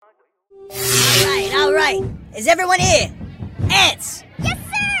right, is everyone here? Ants! Yes,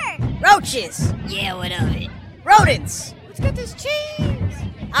 sir! Roaches! Yeah, what of it? Rodents! Let's get this cheese!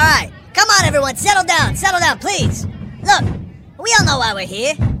 Alright, come on everyone, settle down, please. Look, we all know why we're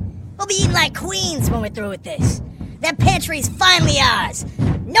here. We'll be eating like queens when we're through with this. That pantry's finally ours.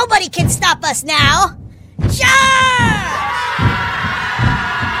 Nobody can stop us now. Charge!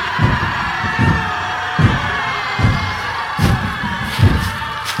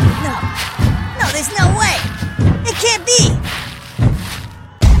 No, there's no way. It can't be.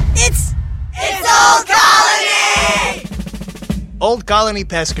 It's Old Colony! Old Colony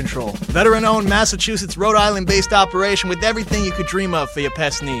Pest Control. Veteran-owned Massachusetts, Rhode Island-based operation with everything you could dream of for your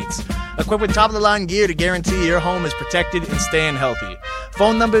pest needs. Equipped with top-of-the-line gear to guarantee your home is protected and staying healthy.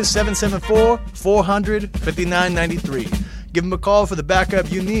 Phone number is 774-400-5993. Give them a call for the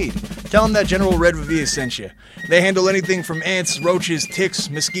backup you need. Tell them that General Red Revere sent you. They handle anything from ants, roaches, ticks,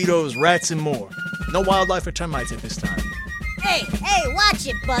 mosquitoes, rats, and more. No wildlife or termites at this time. Hey, watch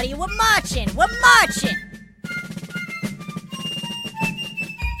it, buddy. We're marching.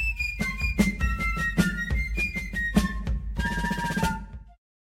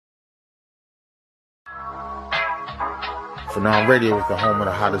 Phenom Radio is the home of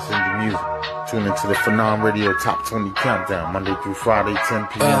the hottest indie music. Tune into the Phenom Radio Top 20 Countdown, Monday through Friday, 10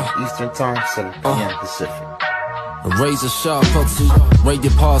 p.m. Eastern Time, 7 p.m. Pacific. A razor sharp pencil, rate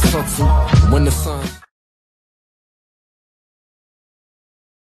your paws pencil, when the sun...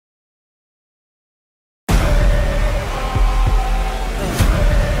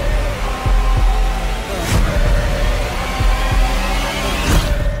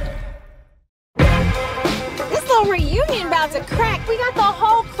 Reunion about to crack. We got the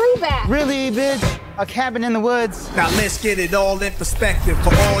whole crew back. Really, bitch? A cabin in the woods. Now let's get it all in perspective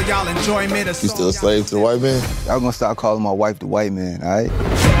for all y'all enjoyment. You still a slave to the white man? Y'all gonna start calling my wife the white man, all right?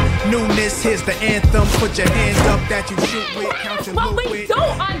 Newness, here's the anthem. Put your hands up that you shoot with. Count your What loot we with. do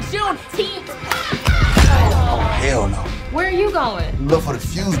on Juneteenth. Oh, hell no. Where are you going? Look for the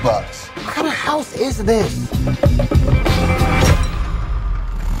fuse box. What kind of house is this?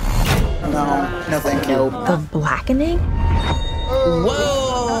 No, thank you. The blackening?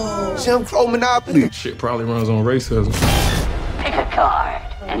 Whoa! Jim Crow Monopoly. Shit probably runs on racism. Pick a card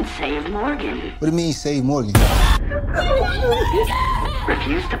and save Morgan. What do you mean, save Morgan?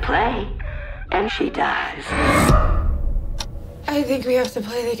 Refuse to play, and she dies. I think we have to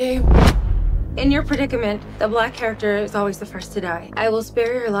play the game. In your predicament, the black character is always the first to die. I will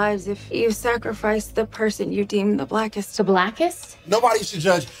spare your lives if you sacrifice the person you deem the blackest. The blackest? Nobody should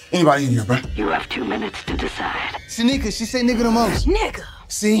judge anybody in here, bro. You have 2 minutes to decide. Shanika, she say nigga the most. Nigga.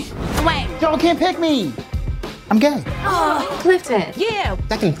 See? Wait. Y'all can't pick me. I'm gay. Oh, Clifton. Yeah.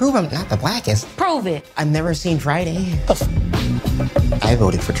 I can prove I'm not the blackest. Prove it. I've never seen Friday. I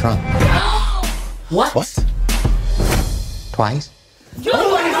voted for Trump. What? Twice.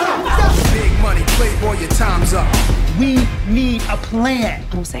 Big money, playboy, your time's up. We need a plan.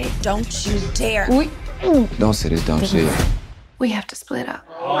 Don't say it. Don't you dare. Don't say this dumb shit. We have to split up.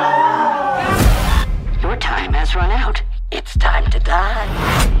 Your time has run out. It's time to die.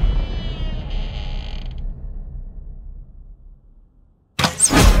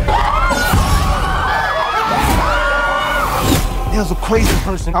 There's a crazy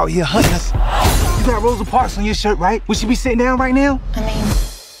person out here hunting us. You got Rosa Parks on your shirt, right? Would she be sitting down right now? I mean,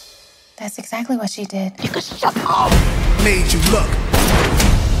 that's exactly what she did. You can shut up. Made you look.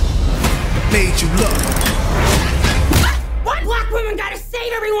 Made you look. Why black women gotta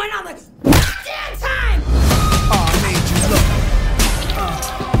save everyone all the damn time? Made you look.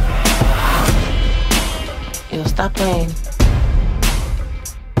 Yo, stop playing.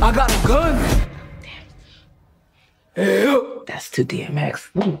 I got a gun. That's too DMX.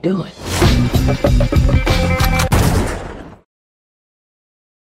 What are you doing?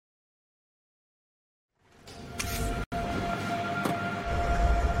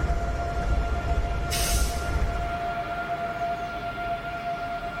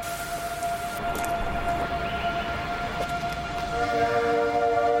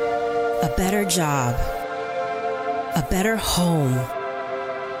 A better job, a better home,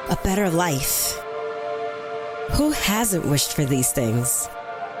 a better life. Who hasn't wished for these things,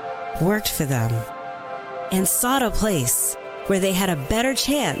 worked for them, and sought a place where they had a better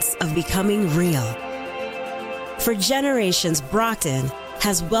chance of becoming real? For generations, Brockton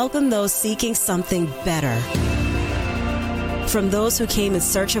has welcomed those seeking something better. From those who came in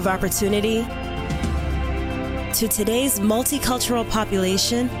search of opportunity to today's multicultural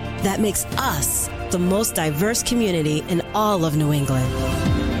population that makes us the most diverse community in all of New England.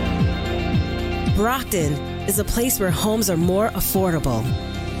 Brockton is a place where homes are more affordable,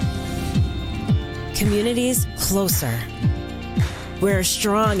 communities closer. Where a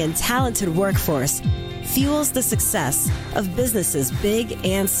strong and talented workforce fuels the success of businesses big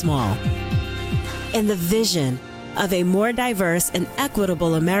and small. And the vision of a more diverse and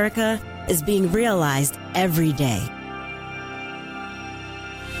equitable America is being realized every day.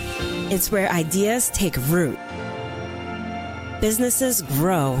 It's where ideas take root, businesses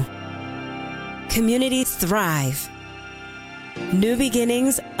grow, communities thrive, new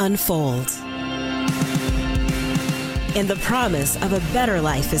beginnings unfold, and the promise of a better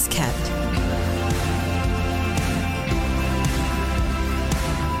life is kept.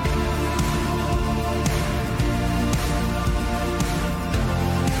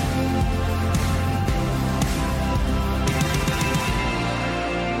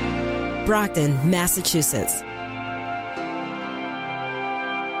 Brockton, Massachusetts,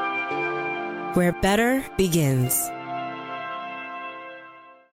 where better begins.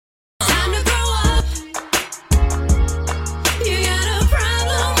 Time to grow up. You got a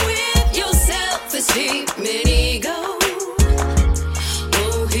problem with your self-esteem and ego.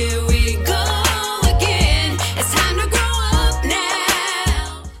 Oh, here we go again. It's time to grow up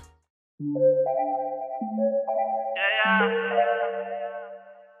now.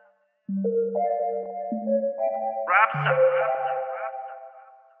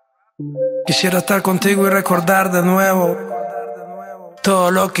 Quisiera estar contigo y recordar de nuevo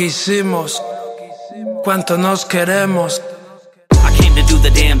todo lo que hicimos, cuánto nos queremos. I came to do the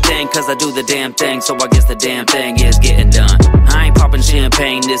damn thing, cause I do the damn thing, so I guess the damn thing is getting done. I ain't popping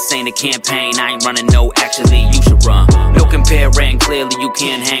champagne, this ain't a campaign, I ain't running, no, actually you should run. No comparing, clearly you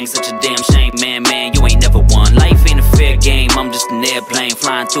can't hang, such a damn shame, man, you ain't never won. Life ain't a fair game, I'm just an airplane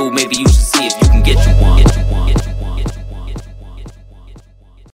flying through, maybe you should see if you can get you one.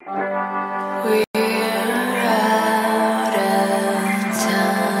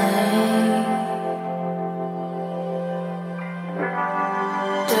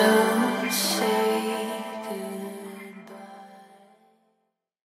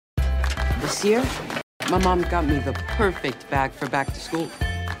 This year, my mom got me the perfect bag for back to school.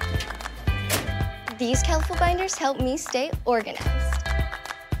 These colorful binders help me stay organized.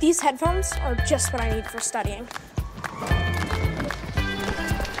 These headphones are just what I need for studying.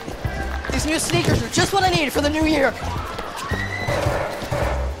 These new sneakers are just what I need for the new year.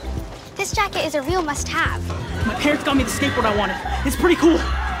 This jacket is a real must-have. My parents got me the skateboard I wanted. It's pretty cool.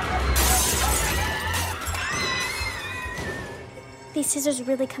 These scissors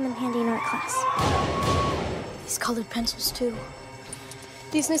really come in handy in art class. These colored pencils, too.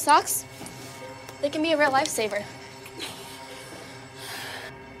 These new socks, they can be a real lifesaver.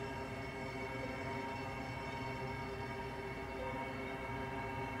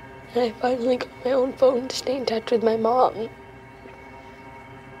 And I finally got my own phone to stay in touch with my mom.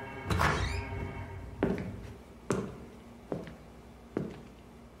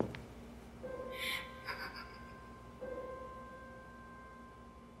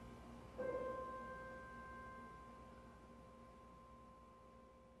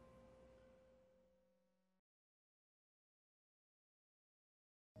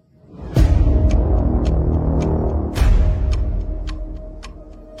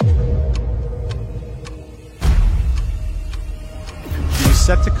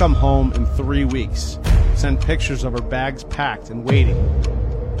 Set to come home in 3 weeks. Send pictures of her bags packed and waiting.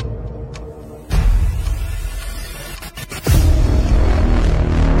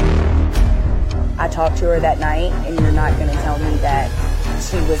 I talked to her that night, and you're not going to tell me that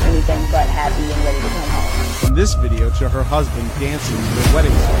she was anything but happy and ready to come home. From this video to her husband dancing to their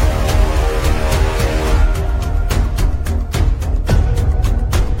wedding song.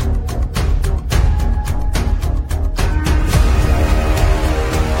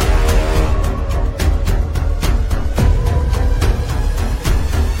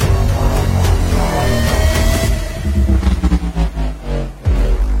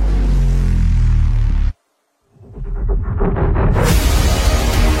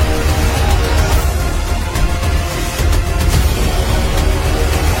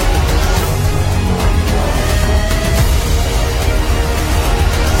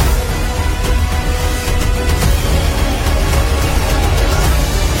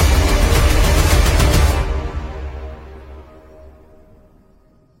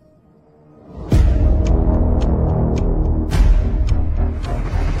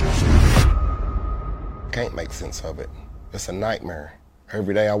 Can't make sense of it. It's a nightmare.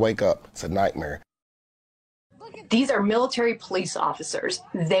 Every day I wake up, it's a nightmare. These are military police officers.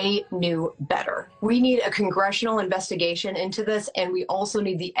 They knew better. We need a congressional investigation into this, and we also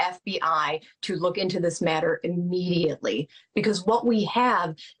need the FBI to look into this matter immediately, because what we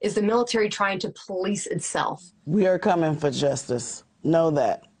have is the military trying to police itself. We are coming for justice. Know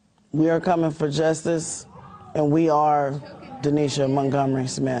that. We are coming for justice, and we are Denisha Montgomery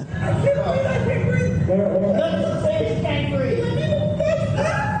Smith.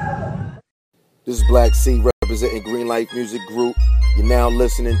 This is Black C representing Green Life Music Group. You're now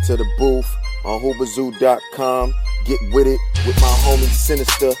listening to The Booth on Hoobazoo.com. Get with it with my homie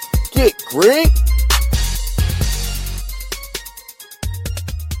Sinister. Get green!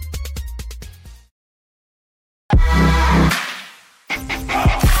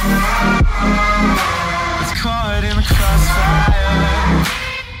 It's caught in the crossfire.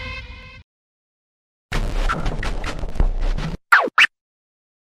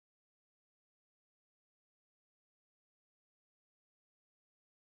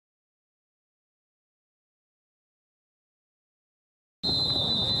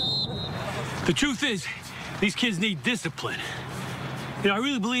 The truth is, these kids need discipline. You know, I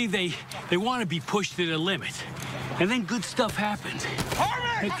really believe they want to be pushed to the limit. And then good stuff happens.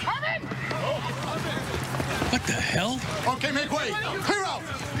 Harmon! Harmon! What the hell? Okay, make way. Clear out.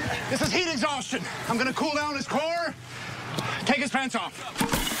 This is heat exhaustion. I'm gonna cool down his core. Take his pants off.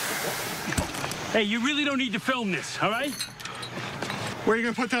 Hey, you really don't need to film this, all right? Where are you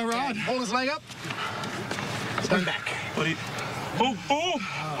gonna put that rod? Hold his leg up. Stand back. What do you... Oh, oh,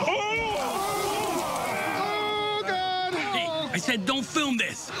 oh! Oh, God. Hey, I said don't film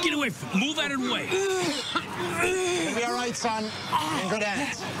this. Get away from Move out of the way. You'll be all right, son. You're in good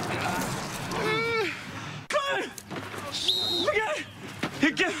hands.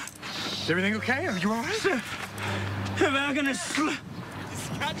 Is everything okay? Are you all right? Am I gonna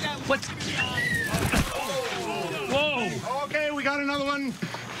What's... Whoa! Okay, we got another one.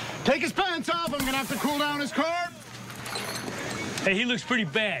 Take his pants off. I'm gonna have to cool down his car. Hey, he looks pretty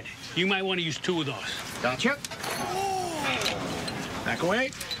bad. You might want to use 2 of those. Gotcha. Back away.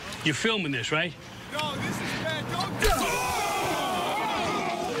 You're filming this, right? No, this is bad. Don't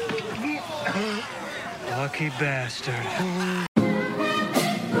Lucky bastard.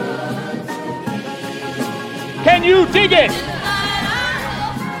 Can you dig it?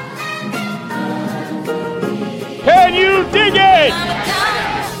 Can you dig it?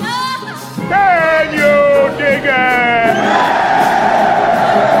 Can you dig it?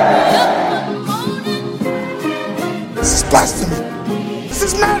 This is blasphemy. This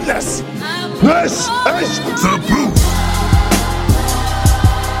is madness. This is The Booth.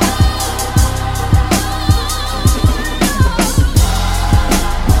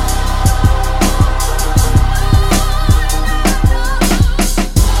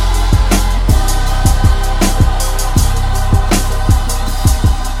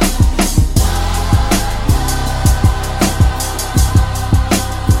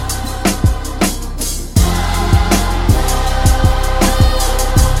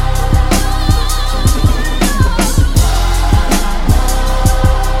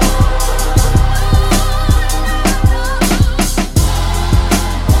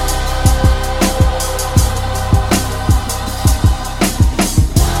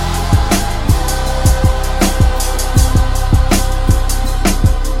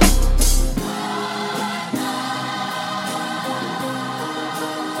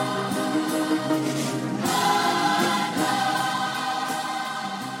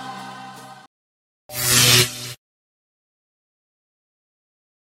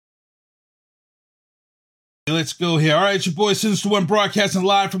 Let's go here. All right, it's your boy Sinister One broadcasting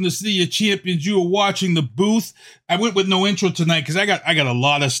live from the City of Champions. You are watching The Booth. I went with no intro tonight because I got a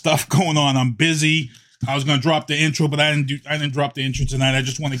lot of stuff going on. I'm busy. I was gonna drop the intro, but I didn't drop the intro tonight. I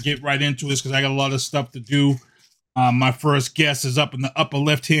just want to get right into this because I got a lot of stuff to do. My first guest is up in the upper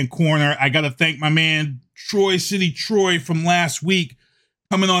left-hand corner. I got to thank my man Troy City Troy from last week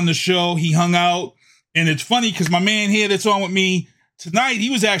coming on the show. He hung out, and it's funny because my man here that's on with me tonight, he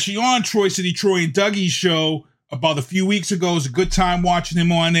was actually on Troy City Troy and Dougie's show about a few weeks ago. It was a good time watching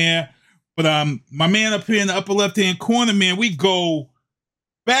him on there. But my man up here in the upper left-hand corner, man, we go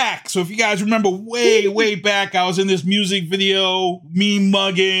back. So if you guys remember way back, I was in this music video, me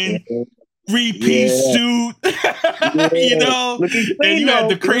mugging, three-piece suit, you know, and you had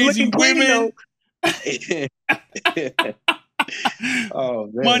the crazy women. Oh,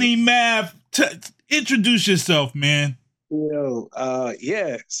 man. MoneyMav, introduce yourself, man. Yo,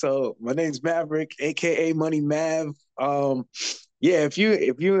 yeah. So my name's Maverik, aka MoneyMav. Yeah, if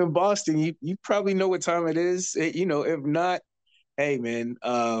you're in Boston, you probably know what time it is. You know, if not, hey man,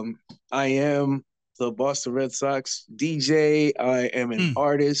 I am the Boston Red Sox DJ. I am an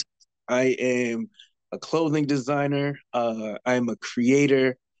artist. I am a clothing designer. I am a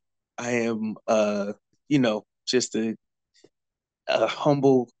creator. I am, just a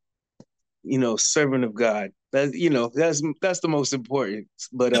humble, servant of God. That's the most important.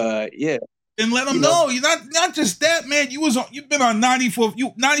 But yeah. And let them know you're not just that, man. You've been on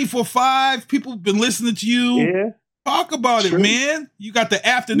 94.5. People have been listening to you. Yeah. Talk about it, man. You got the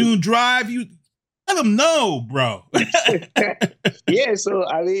afternoon drive. You let them know, bro. Yeah. So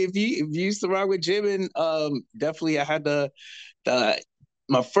I mean, if you used to rock with Jim, and definitely I had the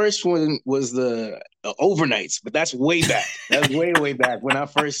my first one was the overnights, but that's way back. That was way back when I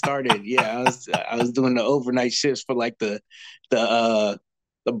first started. Yeah, I was doing the overnight shifts for like the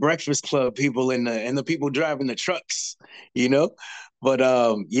Breakfast Club people and the people driving the trucks, But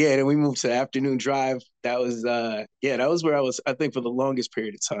then we moved to the afternoon drive. That was that was where I was, I think, for the longest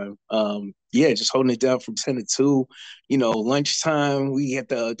period of time. Just holding it down from 10 to 2. Lunchtime, we get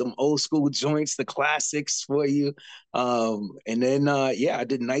them old school joints, the classics for you. And then I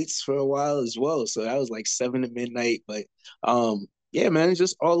did nights for a while as well. So that was like 7 to midnight. But man,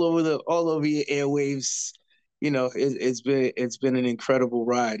 just all over your airwaves. It's been an incredible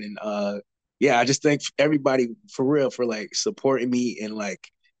ride. And I just thank everybody for real for like supporting me and like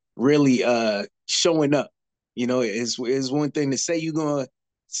really showing up. Is one thing to say you're gonna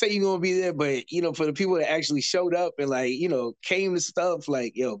be there, but for the people that actually showed up and like came to stuff,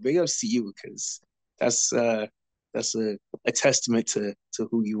 like big ups to you, because that's a testament to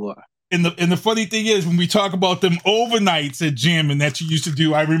who you are. And the funny thing is, when we talk about them overnights at Jam and that you used to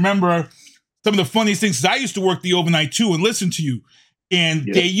do, I remember some of the funniest things. I used to work the overnight too and listen to you. And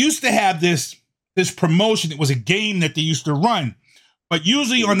they used to have this promotion. It was a game that they used to run. But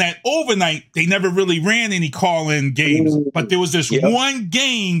usually on that overnight, they never really ran any call-in games. But there was this one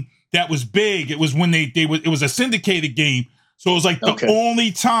game that was big. It was when it was a syndicated game. So it was like the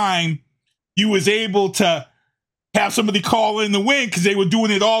only time you was able to have somebody call in the win, because they were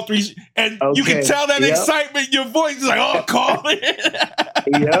doing it all three. And you can tell that excitement in your voice. It's like, oh, call it.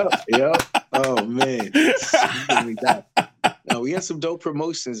 Yep. Oh, man. No, we had some dope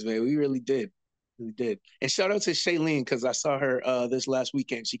promotions, man. We really did. And shout out to Shailene, because I saw her this last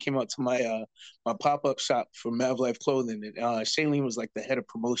weekend. She came out to my pop-up shop for Maverik Clothing. And Shailene was like the head of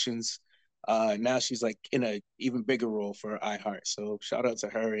promotions. Now she's like in a even bigger role for iHeart. So shout out to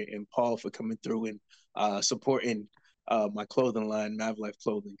her and Paul for coming through and supporting my clothing line, Maverik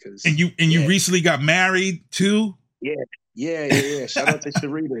Clothing. And you recently got married too? Yeah. Shout out to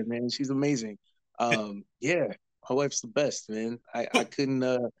Sharita, man. She's amazing. My wife's the best, man. I couldn't.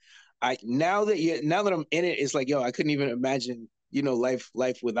 Now that I'm in it, it's like, I couldn't even imagine,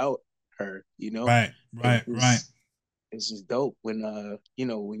 life without her. Right. It's just dope when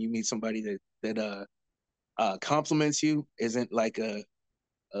when you meet somebody that compliments you, isn't like a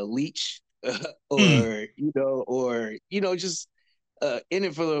leech, or just in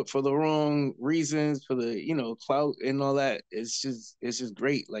it for the wrong reasons, for the clout and all that. It's just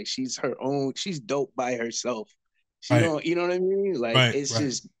great. Like she's dope by herself. She don't, you know what I mean? Like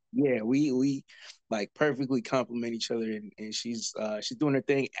just we like perfectly complement each other, and she's doing her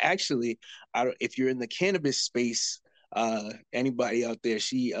thing. Actually, if you're in the cannabis space, anybody out there,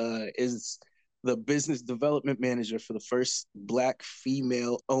 she is the business development manager for the first Black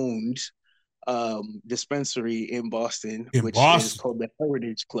female-owned dispensary in Boston, which is called the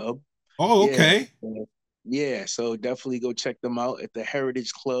Heritage Club. Oh, okay. So definitely go check them out at the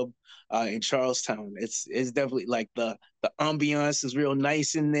Heritage Club in Charlestown. It's definitely like the ambiance is real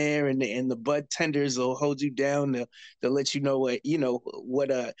nice in there, and the bud tenders will hold you down. They'll let you know what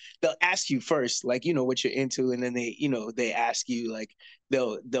they'll ask you first, like what you're into, and then they ask you, like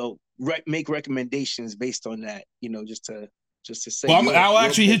they'll make recommendations based on that, just to say. Well, I'll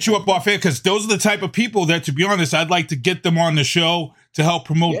actually hit you up off air, because those are the type of people that, to be honest, I'd like to get them on the show to help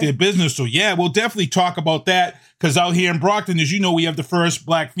promote their business. So we'll definitely talk about that, because out here in Brockton, as you know, we have the first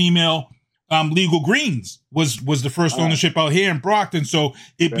Black female legal greens was the first ownership out here in Brockton. So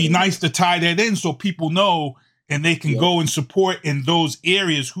it'd be nice to tie that in so people know, and they can go and support in those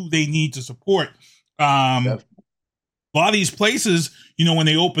areas who they need to support. A lot of these places, when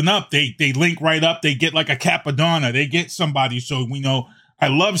they open up, they link right up. They get like a Capadonna. They get somebody. So I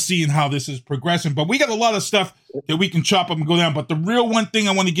love seeing how this is progressing. But we got a lot of stuff that we can chop up and go down. But the real one thing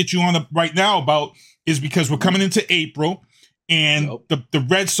I want to get you on right now about is because we're coming into April, and the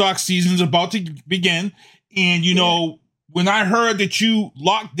Red Sox season is about to begin. And, when I heard that you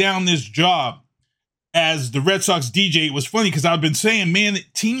locked down this job as the Red Sox DJ, it was funny, because I've been saying, man,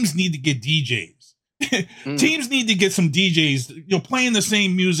 teams need to get DJs. Teams need to get some DJs, playing the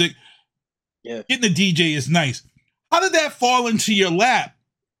same music. Yeah. Getting a DJ is nice. How did that fall into your lap?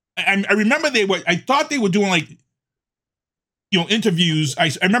 I remember I thought they were doing like, interviews. I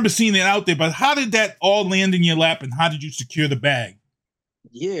remember seeing it out there, but how did that all land in your lap and how did you secure the bag?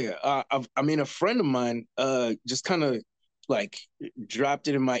 Yeah. I mean, a friend of mine just kind of like dropped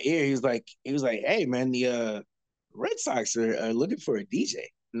it in my ear. He was like, hey man, the Red Sox are looking for a DJ.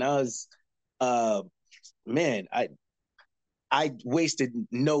 And I was, man, I wasted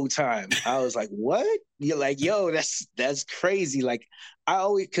no time. I was like, what? You're like, yo, that's crazy. Like I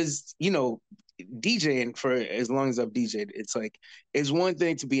always, cause DJing for as long as I've DJed, it's like, it's one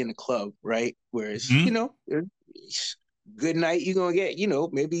thing to be in a club, right? Whereas, good night, you're going to get,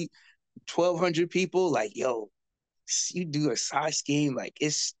 maybe 1,200 people. Like, yo, you do a Sox game, like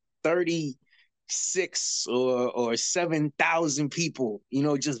it's 36 or 7,000 people,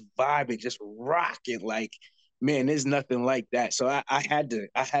 just vibing, just rocking. Like, man, there's nothing like that. So I had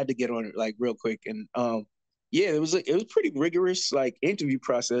to get on it like real quick. And yeah, it was pretty rigorous like interview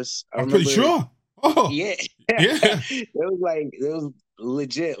process. I'm pretty sure. Oh yeah. It was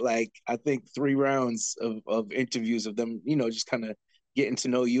legit. Like I think 3 rounds of interviews of them, just kind of getting to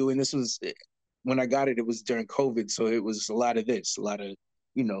know you. And this was when I got it. It was during COVID, so it was a lot of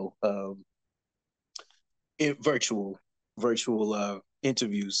virtual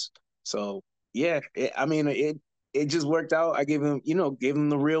interviews. So yeah, it just worked out. I gave him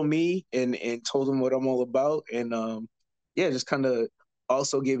the real me and told him what I'm all about. And just kind of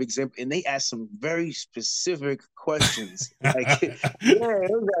also gave example. And they asked some very specific questions. Like, it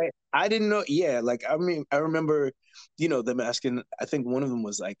was like, I didn't know. Yeah. Like, I mean, I remember, them asking, I think one of them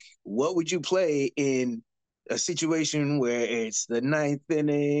was like, what would you play in a situation where it's the 9th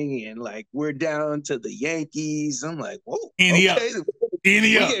inning and like we're down to the Yankees? I'm like, whoa, Ante up. We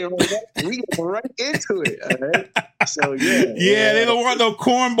get right into it. All right. So yeah, they don't want no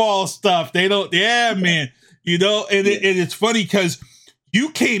cornball stuff. They don't. Yeah, man. And it's funny because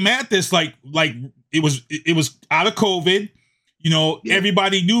you came at this like it was out of COVID.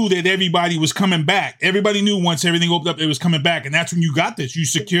 Everybody knew that everybody was coming back. Everybody knew once everything opened up, it was coming back, and that's when you got this. You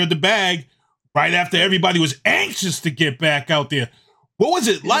secured the bag right after everybody was anxious to get back out there. What was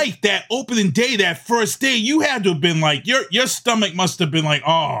it like that opening day, that first day? You had to have been like, your stomach must have been like,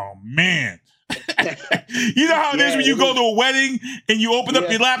 oh, man. You know how it is when you go to a wedding and you open up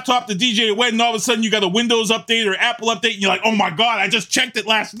your laptop to DJ a wedding, and all of a sudden you got a Windows update or Apple update, and you're like, oh, my God, I just checked it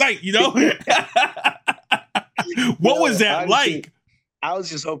last night, What was that honestly, like? I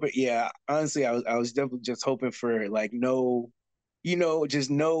was just hoping, honestly, I was definitely just hoping for like just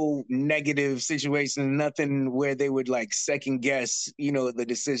no negative situation, nothing where they would like second guess, the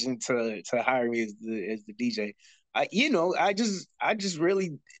decision to hire me as the DJ. I just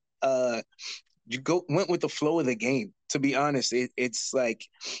really went with the flow of the game. To be honest, it's like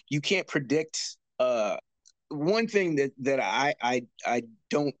you can't predict. One thing that I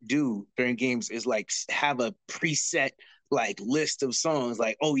don't do during games is like have a preset like list of songs.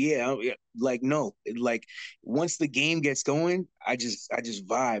 Like, oh yeah, like no, like once the game gets going, I just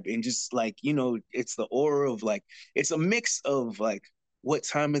vibe and just like it's the aura of like it's a mix of like what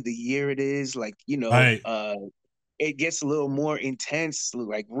time of the year it is, like right. It gets a little more intense,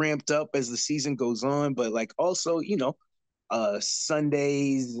 like ramped up as the season goes on, but like also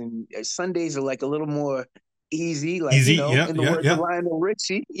Sundays are like a little more easy, like in the words of Lionel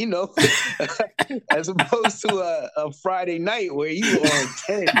Richie, as opposed to a Friday night where you on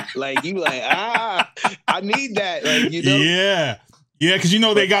 10, like you like I need that, like yeah, because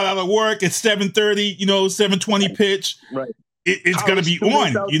they got out of work at 7:30, 7:20 pitch, right? It's gonna be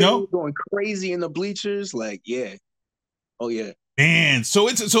on, going crazy in the bleachers, like oh yeah, man. So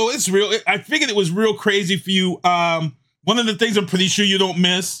it's real. I figured it was real crazy for you. One of the things I'm pretty sure you don't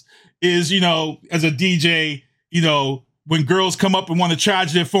miss is, as a DJ, when girls come up and want to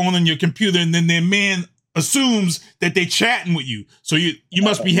charge their phone on your computer and then their man assumes that they chatting with you. So you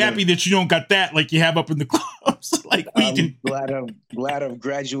must be happy that you don't got that like you have up in the clubs. Like we do. Glad I've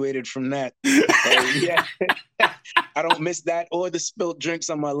graduated from that. Yeah. I don't miss that or the spilt drinks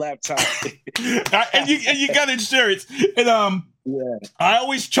on my laptop. and you got insurance. And I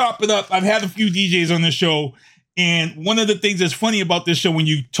always chop it up. I've had a few DJs on the show. And one of the things that's funny about this show, when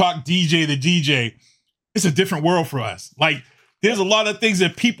you talk DJ to DJ, it's a different world for us. Like, there's a lot of things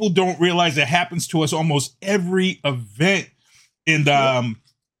that people don't realize that happens to us almost every event. And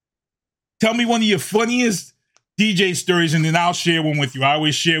tell me one of your funniest DJ stories, and then I'll share one with you. I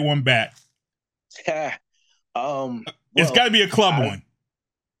always share one back. It's got to be a club one.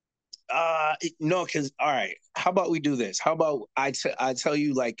 No, because all right. How about we do this? How about I tell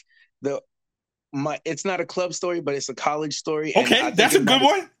you like it's not a club story, but it's a college story. Okay, that's a good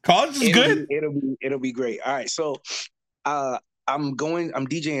one. College is good. It'll be great. All right, so I'm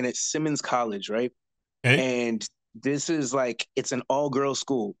DJing at Simmons College, right? Okay. And this is like, it's an all-girl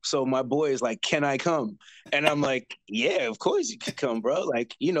school. So my boy is like, can I come? And I'm like, yeah, of course you can come, bro.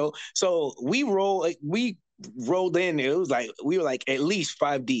 Like, so we rolled in. It was like, we were like at least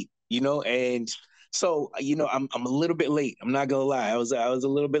 5 deep, and so, I'm a little bit late. I'm not gonna lie. I was a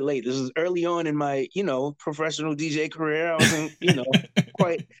little bit late. This was early on in my, professional DJ career. I wasn't,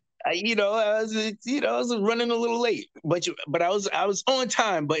 quite, I was running a little late, but I was on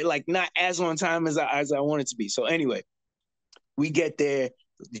time, but like not as on time as I wanted to be. So anyway, we get there,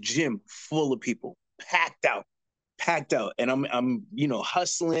 the gym full of people, packed out, and I'm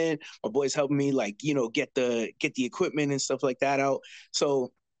hustling. My boy's helping me get the equipment and stuff like that out.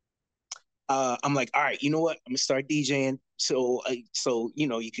 So I'm like, all right, you know what? I'm gonna start DJing. So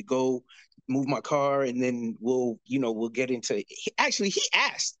you could go move my car, and then we'll get into. Actually, he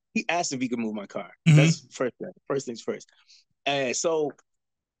asked if he could move my car. Mm-hmm. That's first things first. So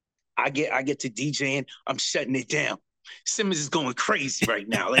I get to DJing. I'm shutting it down. Simmons is going crazy right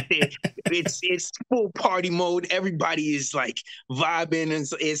now. Like it's full party mode. Everybody is like vibing, and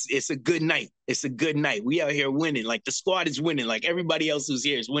it's a good night. It's a good night. We out here winning. Like the squad is winning. Like everybody else who's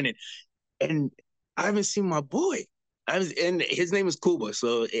here is winning. And I haven't seen my boy. And his name is Kuba.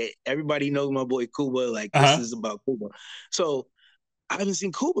 So everybody knows my boy Kuba. Like, this is about Kuba. So I haven't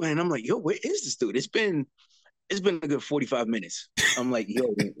seen Kuba. And I'm like, yo, where is this dude? It's been a good 45 minutes. I'm like,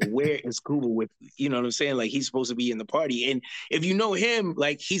 yo, where is Kuba with, you know what I'm saying? Like, he's supposed to be in the party. And if you know him,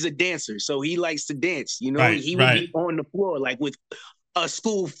 like, he's a dancer. So he likes to dance, He would be on the floor, like, with a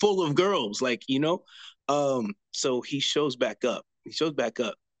school full of girls, like, So he shows back up.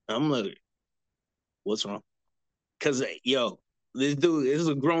 I'm like, what's wrong? Because, this is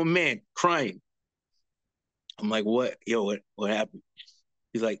a grown man crying. I'm like, what? Yo, what happened?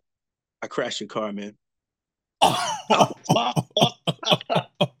 He's like, I crashed your car, man.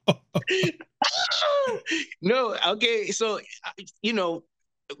 No, okay. So,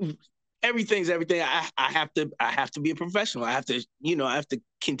 everything's everything. I have to be a professional. I have to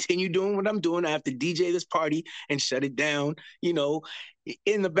continue doing what I'm doing. I have to DJ this party and shut it down.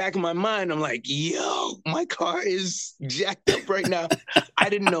 In the back of my mind, I'm like, yo, my car is jacked up right now. I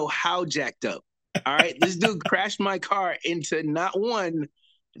didn't know how jacked up. All right. This dude crashed my car into not one,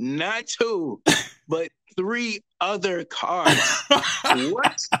 not two, but 3 other cars.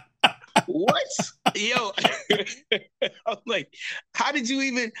 What? Yo, I'm like, how did you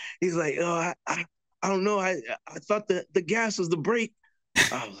even? He's like, oh, I don't know. I thought the gas was the brake.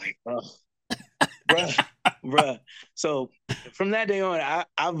 I was like, oh, bruh. So from that day on,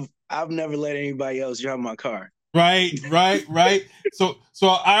 I've never let anybody else drive my car. Right. So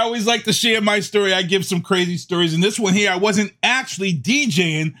I always like to share my story. I give some crazy stories. And this one here, I wasn't actually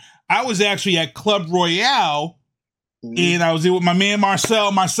DJing. I was actually at Club Royale. And I was there with my man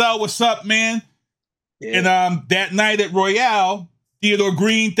Marcel. Marcel, what's up, man? Yeah. And that night at Royale, Theodore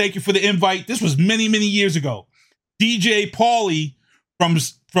Green, thank you for the invite. This was many, many years ago. DJ Paulie from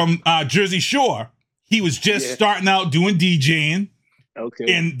Jersey Shore, he was just starting out doing DJing.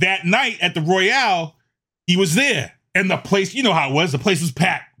 Okay. And that night at the Royale, he was there. And the place, you know how it was. The place was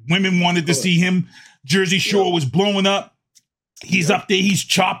packed. Women wanted to see him. Jersey Shore was blowing up. He's up there. He's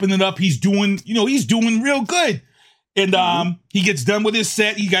chopping it up. He's doing real good. And he gets done with his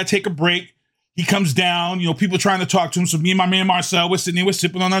set. He got to take a break. He comes down. People trying to talk to him. So me and my man Marcel, we're sitting there. We're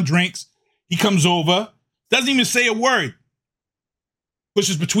sipping on our drinks. He comes over. Doesn't even say a word.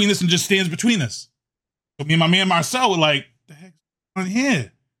 Pushes between us and just stands between us. So me and my man Marcel were like, the heck's going on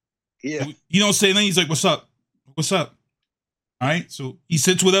here? Yeah. He don't say anything. He's like, what's up? What's up? All right. So he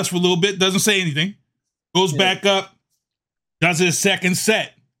sits with us for a little bit. Doesn't say anything. Goes back up. Does his second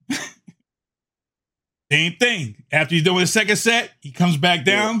set. Same thing. After he's done with his second set, he comes back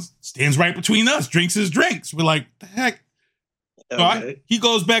down, stands right between us, drinks his drinks. We're like, the heck? Okay. So he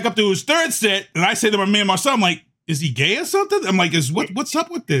goes back up to his third set, and I say to my man Marcel, I'm like, is he gay or something? I'm like, what's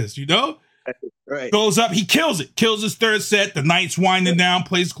up with this, Right. Goes up, he kills it. Kills his third set. The night's winding down,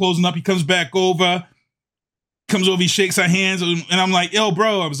 plays closing up. He comes back over. He shakes our hands, and I'm like, yo,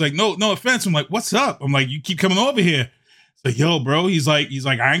 bro. I was like, no offense. I'm like, what's up? I'm like, you keep coming over here. So, yo, bro, he's like,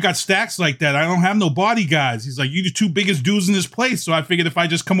 I ain't got stacks like that. I don't have no bodyguards. He's like, you the 2 biggest dudes in this place. So I figured if I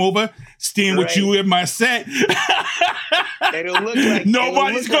just come over, stand with you in my set, it'll look like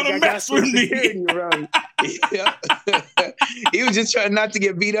nobody's gonna mess with me. He was just trying not to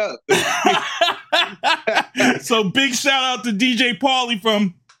get beat up. So big shout out to DJ Paulie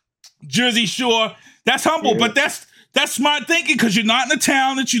from Jersey Shore. That's humble, but that's That's smart thinking because you're not in a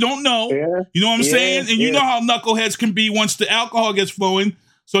town that you don't know. Yeah. You know what I'm Yeah, saying? And you yeah. know how knuckleheads can be once the alcohol gets flowing.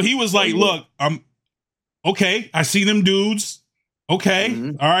 So he was like, look, okay, I see them dudes. Okay.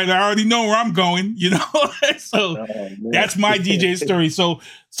 All right. I already know where I'm going, you know? So that's my DJ story. So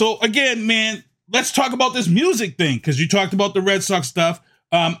again, man, let's talk about this music thing because you talked about the Red Sox stuff.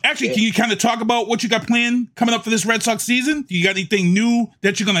 Actually, can you kind of talk about what you got planned coming up for this Red Sox season? Do you got anything new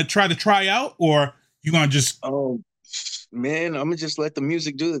that you're going to try out, or you going to just... Oh, man, I'm going to just let the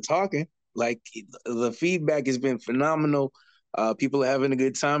music do the talking. Like, the feedback has been phenomenal. People are having a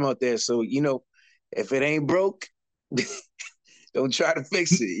good time out there. So, you know, if it ain't broke, don't try to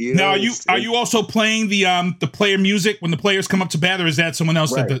fix it. You know? Now, are you also playing the player music when the players come up to bat, or is that someone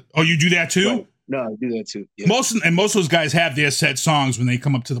else? Right. You do that too? Right. No, I do that too. Yeah. Most of those guys have their set songs when they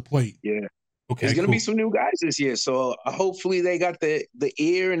come up to the plate. Yeah. Okay. There's gonna be some new guys this year, so hopefully they got the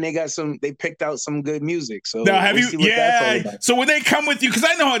ear and they picked out some good music. So now, have you? Yeah. So when they come with you, because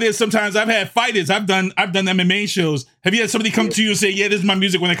I know how it is. Sometimes I've had fighters. I've done MMA shows. Have you had somebody come to you and say, "Yeah, this is my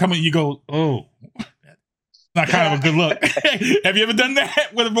music"? When they come in, you go, "Oh, not kind of a good look." Have you ever done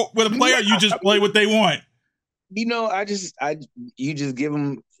that with a player? You just play what they want. You know, you just give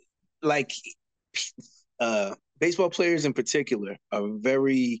them like. Baseball players in particular are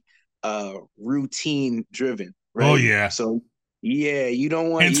very routine driven, right? Oh yeah. So yeah, you don't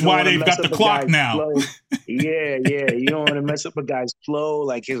want. Hence why they've got the clock now. Yeah, you don't want to mess up a guy's flow,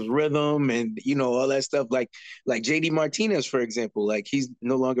 like his rhythm, and you know all that stuff. Like JD Martinez, for example, like he's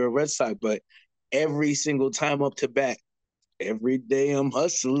no longer a Red Sox, but every single time up to bat. Every day I'm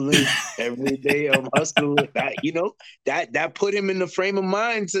hustling. Every day I'm hustling. That put him in the frame of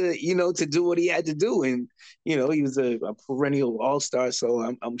mind to do what he had to do. And, he was a perennial all-star.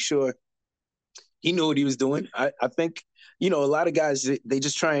 So I'm sure he knew what he was doing. I think, a lot of guys, they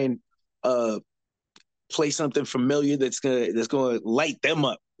just try and play something familiar that's gonna light them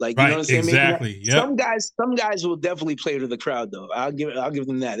up. Like, right, you know what I'm saying? exactly. Yep. Some guys will definitely play to the crowd though. I'll give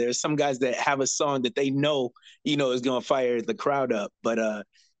them that. There's some guys that have a song that they know, is gonna fire the crowd up. But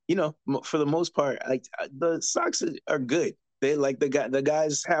for the most part, like the Sox are good. They like the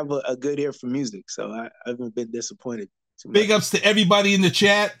guys have a good ear for music. So I haven't been disappointed. Big ups to everybody in the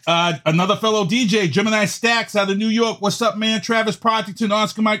chat. Another fellow DJ, Gemini Stacks out of New York. What's up, man? Travis Partington,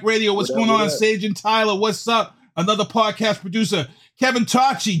 Oscar Mike Radio. What's going on? Sage and Tyler. What's up? Another podcast producer, Kevin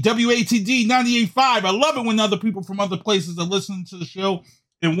Tachi, WATD 98.5. I love it when other people from other places are listening to the show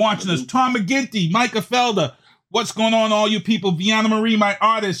and watching us. Tom McGinty, Micah Felder. What's going on, all you people? Vianna Marie, my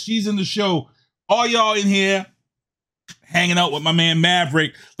artist, she's in the show. All y'all in here hanging out with my man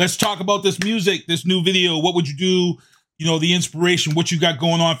Maverik. Let's talk about this music, this new video. What would you do? The inspiration, what you got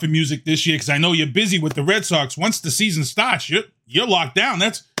going on for music this year, because I know you're busy with the Red Sox. Once the season starts, you're locked down.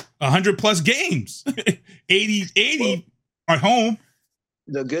 That's 100+ games, 80 at home.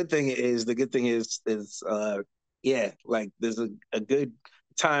 The good thing is, like there's a good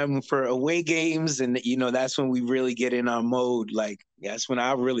time for away games, and that's when we really get in our mode. Like that's when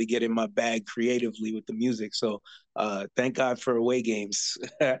I really get in my bag creatively with the music. So thank God for away games.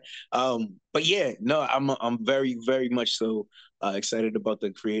 But yeah, no, I'm very, very much so excited about the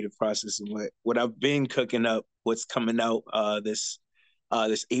creative process and what I've been cooking up, what's coming out this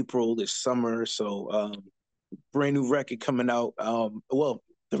April, this summer. So brand new record coming out. Well,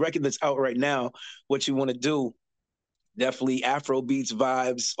 the record that's out right now, What You Want to Do, definitely Afro beats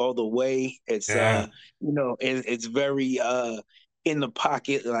vibes all the way. It's it's very in the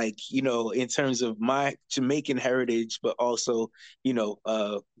pocket, like in terms of my Jamaican heritage, but also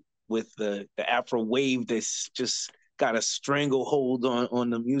with the Afro wave that's just got a stranglehold on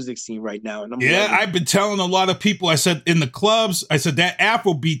the music scene right now. And I've been telling a lot of people, I said in the clubs, I said that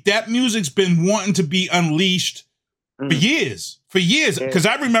Afro beat, that music's been wanting to be unleashed for years. Because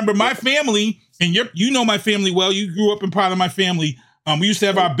I remember my family, and you know my family well, you grew up in part of my family. We used to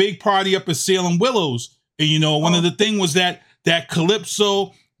have our big party up at Salem Willows. And one of the things was that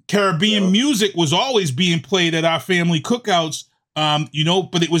Calypso Caribbean music was always being played at our family cookouts.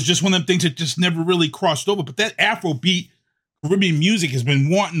 But it was just one of them things that just never really crossed over. But that Afrobeat Caribbean music has been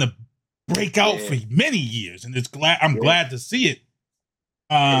wanting to break out for many years, and I'm glad to see it.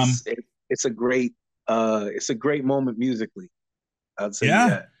 It's a great moment musically. I'd say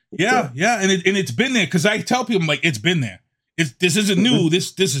yeah, and it's been there, because I tell people, I'm like, it's been there. This isn't new.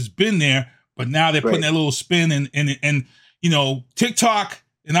 This has been there, but now they're putting that little spin and TikTok.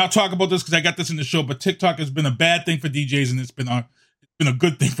 And I'll talk about this because I got this in the show, but TikTok has been a bad thing for DJs, and it's been a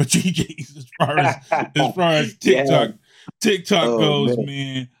good thing for DJs as far as TikTok goes,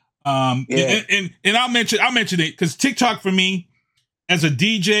 man. And I'll mention it because TikTok for me as a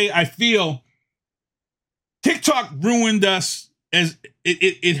DJ, I feel TikTok ruined us as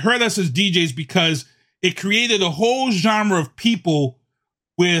it hurt us as DJs because it created a whole genre of people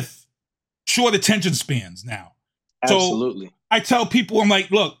with short attention spans now. Absolutely. So I tell people, I'm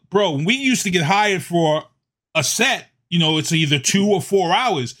like, look, bro, when we used to get hired for a set, you know, it's either 2 or 4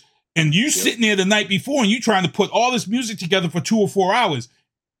 hours. And you sitting there the night before and you trying to put all this music together for 2 or 4 hours.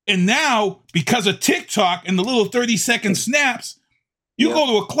 And now, because of TikTok and the little 30-second snaps, you go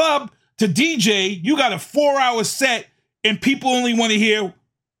to a club to DJ, you got a 4-hour set, and people only want to hear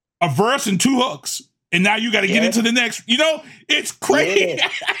a verse and 2 hooks. And now you got to get into the next, you know, it's crazy.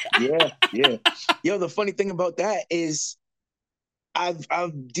 Yeah. Yo, the funny thing about that is I've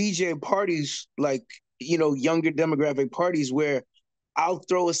DJ parties, like, you know, younger demographic parties where I'll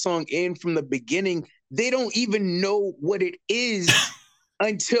throw a song in from the beginning. They don't even know what it is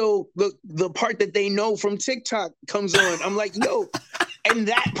until the part that they know from TikTok comes on. I'm like, yo, and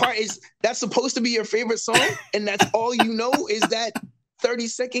that part that's supposed to be your favorite song, and that's all you know is that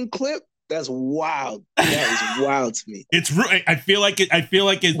 30-second clip. That's wild. That is wild to me. It's I feel like it's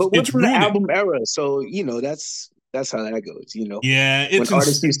but we're it's from the ruined. album era, so you know that's how that goes. You know, Yeah, when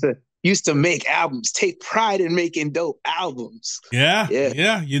artists used to make albums, take pride in making dope albums. Yeah.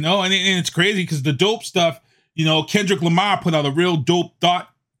 You know, and it's crazy because the dope stuff, you know, Kendrick Lamar put out a real dope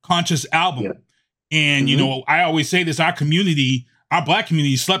thought-conscious album. And, you know, I always say this, our Black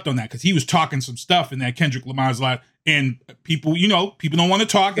community slept on that because he was talking some stuff in that Kendrick Lamar's life. And people, you know, people don't want to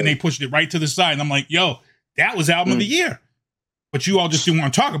talk and they pushed it right to the side. And I'm like, yo, that was album of the year. But you all just didn't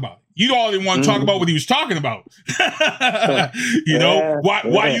want to talk about it. You all didn't want to talk about what he was talking about. You know,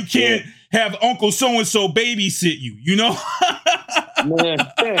 why you can't have Uncle So-and-so babysit you, you know?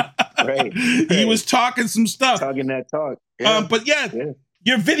 Right. He was talking some stuff. Talking that talk. But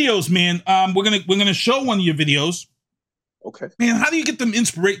your videos, man, we're gonna show one of your videos. Okay. Man, how do you get them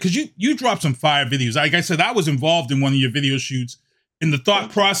inspired? Because you dropped some fire videos. Like I said, I was involved in one of your video shoots. In the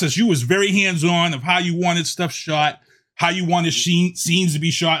thought process, you was very hands-on of how you wanted stuff shot, how you wanted scenes to be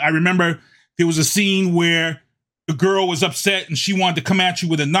shot. I remember there was a scene where the girl was upset and she wanted to come at you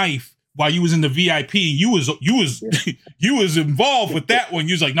with a knife while you was in the VIP. And you was involved with that one.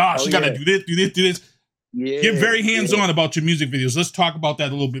 You was like, nah, she got to do this. Yeah. You're very hands-on about your music videos. Let's talk about that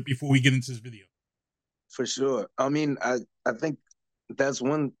a little bit before we get into this video. For sure. I mean, I think that's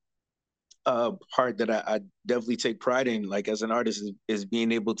one part that I definitely take pride in, like as an artist, is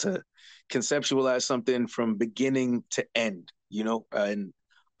being able to conceptualize something from beginning to end, you know, and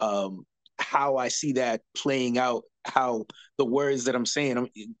how I see that playing out, how the words that I'm saying,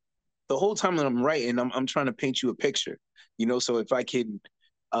 the whole time that I'm writing, I'm trying to paint you a picture, you know, so if I can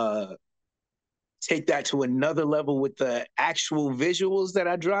take that to another level with the actual visuals that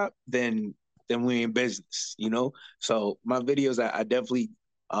I drop, then we're in business, you know? So my videos, I definitely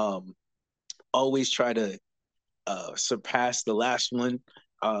always try to surpass the last one.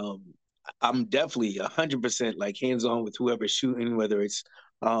 I'm definitely 100% like hands-on with whoever's shooting, whether it's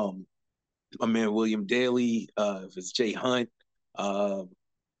my man William Daly, if it's Jay Hunt, or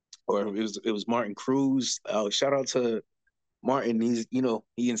it was Martin Cruz. Shout out to Martin. He's, you know,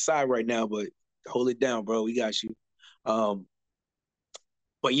 he inside right now, but hold it down, bro. We got you.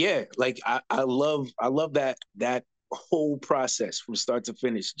 But yeah, like I love that whole process from start to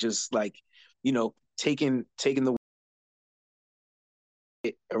finish. Just like, you know, taking the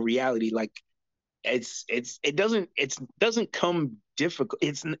a reality, like it doesn't come difficult.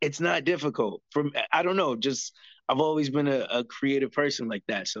 It's not difficult. I don't know, just I've always been a creative person like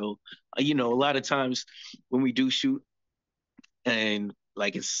that. So, you know, a lot of times when we do shoot and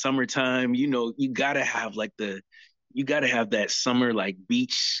like it's summertime, you know, you gotta have that summer like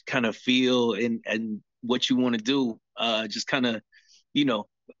beach kind of feel and what you want to do. Just kind of, you know,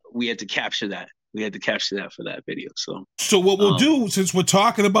 we had to capture that. We had to capture that for that video. So what we'll do, since we're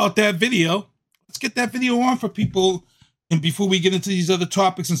talking about that video, let's get that video on for people. And before we get into these other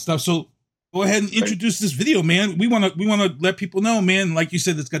topics and stuff, so go ahead and introduce this video, man. We want to let people know, man. Like you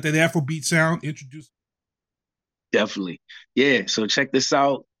said, it's got that Afrobeat sound. Introduce. Definitely, yeah. So check this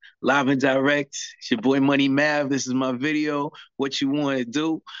out. Live and direct. It's your boy MoneyMav. This is my video. What you want to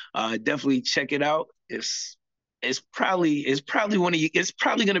do? Definitely check it out. It's probably going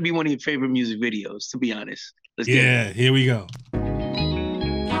to be one of your favorite music videos, to be honest. Let's get it. Here we go. Yo,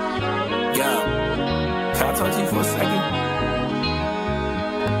 can I talk to you for a second?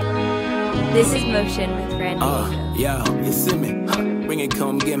 This is Motion with Randy. Yo, you see me? Bring it,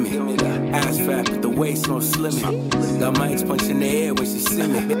 come get me. Ass fat, but the waist on slimming. Got my ex punch in the air when she see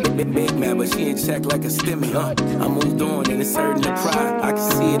me. Big mad, but she in check like a stimmy. I moved on and it's hurting the pride. I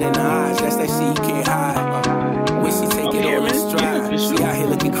can see it in her eyes. That's that shit you can't hide. When she take it all in stride. She out here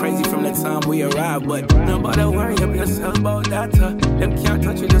looking crazy from the time we arrived, but nobody yourself about that. Them can't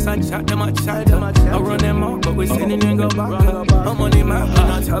touch you, just a chat, them a chat. I run them out, but we sending and go back. I'm MoneyMav, we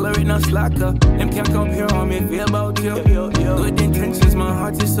not tolerate no slacker. Them can't compare how me feel about you. Good intentions, my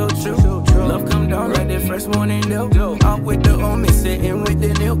heart is so true. Love come down like the first morning dew. Out with the homie, sitting with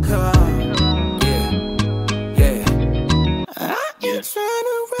the new car. Yeah. I ain't trying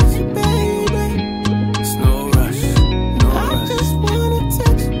to rush you, baby. It's no rush. I just wanna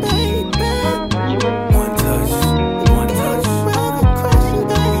touch you, baby. One touch. Rather crush you,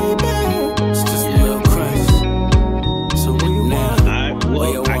 baby. It's just a little crush. So where you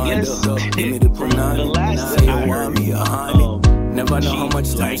want? I guess Give me the punani. the last Say I you want heard, me, a honey. Never know how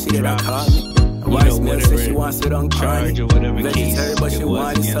much time she did I call me. Rice milk says she wants it on charge crime. or whatever Vegetarian, but case she it was,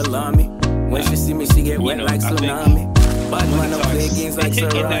 wanted yeah. salami. When she see me, she get wet like I think tsunami. Bad man, I play games like in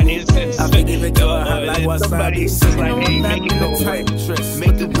that Serrani. instance, I forgive it to her hot like somebody wasabi. is like, hey, make it go away.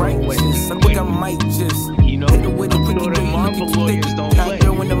 Make it go away. I think I might just You know, hit it with a I'm quick sure the Marvel lawyers don't Hot play.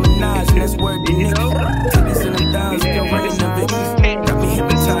 girl when the menage, and that's word to Nick. Titties in them dimes, Yeah, girl but right in it's the not bitch. can't- Got me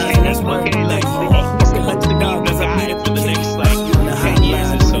hypnotized, and that's word to Okay, Nick. like, Fucking like the be dog, the 'cause I guy made it for the next, king. like, You in the 10 years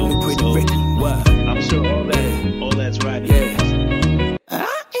hotline, or so. really pretty So, Ricky. What? I'm sure all that's right. Yeah. I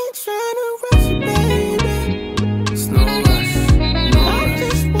ain't trying to rush you, baby. It's no rush. I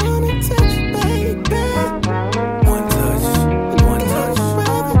just wanna touch you, baby. One touch.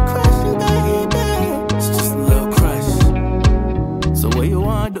 Rather crush you, baby. It's just a little crush. So what you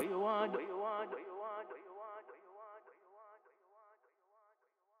want to do?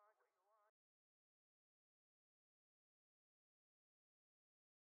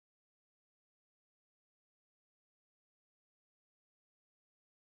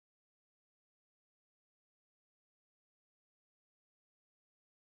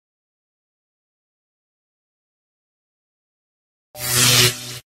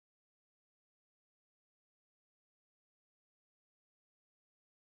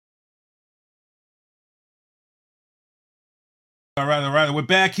 All right. We're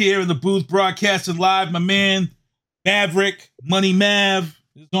back here in the booth broadcasting live. My man, Maverik, MoneyMav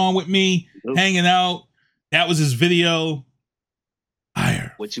is on with me, hanging out. That was his video.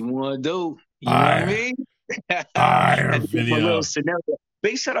 Fire. What you want to do? You know what I mean? Fire And video. a little scenario.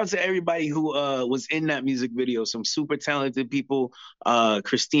 Big shout out to everybody who was in that music video. Some super talented people.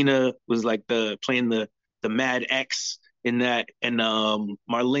 Christina was like playing the Mad X in that, and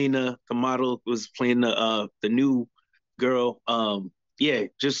Marlena, the model, was playing the new girl. Yeah,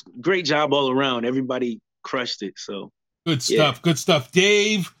 just great job all around. Everybody crushed it. So Good stuff.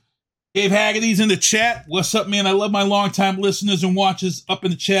 Dave Haggerty's in the chat. What's up, man? I love my longtime listeners and watchers up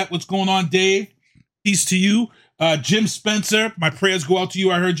in the chat. What's going on, Dave? Peace to you. Jim Spencer, my prayers go out to you.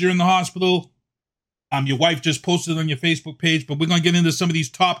 I heard you're in the hospital. Your wife just posted on your Facebook page, but we're going to get into some of these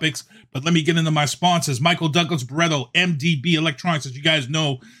topics. But let me get into my sponsors. Michael Douglas Barretto, MDB Electronics. As you guys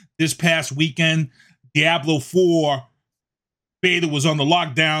know, this past weekend, Diablo 4 beta was on the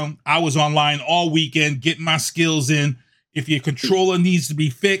lockdown. I was online all weekend getting my skills in. If your controller needs to be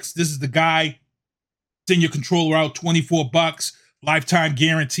fixed, this is the guy. Send your controller out, $24, lifetime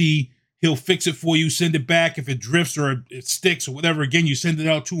guarantee. He'll fix it for you, send it back. If it drifts or it sticks or whatever, again, you send it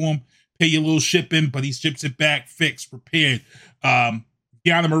out to him, pay your little shipping, but he ships it back, fixed, repaired.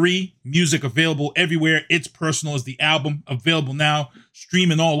 Deanna Marie, music available everywhere. It's Personal is the album, available now,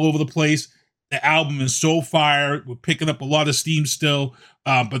 streaming all over the place. The album is so fire. We're picking up a lot of steam still,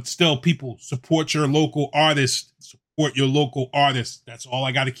 but still, people, support your local artists. Support your local artists. That's all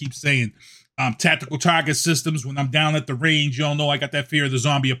I got to keep saying. Tactical target systems. When I'm down at the range, y'all know I got that fear of the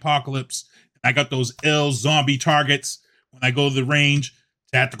zombie apocalypse. I got those ill zombie targets. When I go to the range,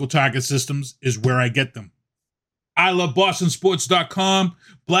 tactical target systems is where I get them. I love BostonSports.com.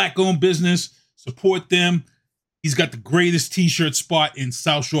 Black-owned business. Support them. He's got the greatest t-shirt spot in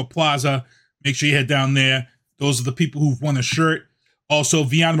South Shore Plaza. Make sure you head down there. Those are the people who've won a shirt. Also,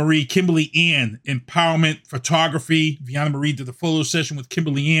 Vianna Marie, Kimberly Ann, Empowerment Photography. Vianna Marie did the photo session with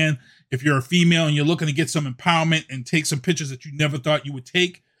Kimberly Ann. If you're a female and you're looking to get some empowerment and take some pictures that you never thought you would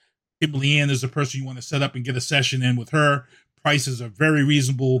take, Kimberly Ann is the person you want to set up and get a session in with her. Prices are very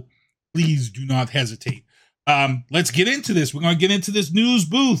reasonable. Please do not hesitate. Let's get into this. We're going to get into this news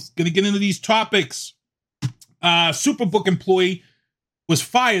booth. Going to get into these topics. Superbook employee was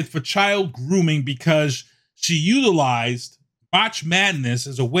fired for child grooming because she utilized March Madness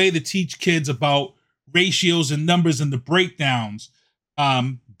as a way to teach kids about ratios and numbers and the breakdowns.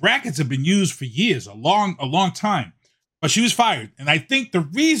 Brackets have been used for years, a long time, but she was fired. And I think the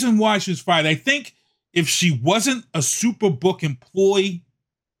reason why she was fired, I think if she wasn't a Superbook employee,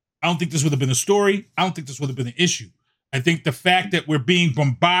 I don't think this would have been a story. I don't think this would have been an issue. I think the fact that we're being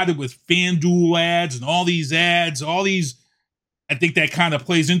bombarded with FanDuel ads and all these, I think that kind of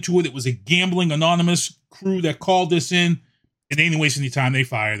plays into it. It was a gambling anonymous crew that called this in, and they didn't waste any time. They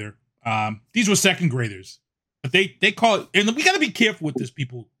fired her. These were second graders, but they call it, and we got to be careful with this,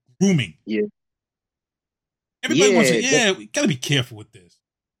 people grooming. Yeah. Everybody wants to, we got to be careful with this.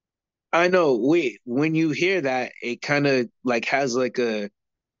 I know. Wait, when you hear that, it kind of like has like a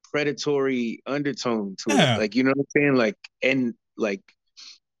predatory undertone to it. Like, you know what I'm saying? Like, and like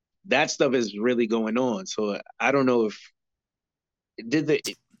that stuff is really going on. So I don't know if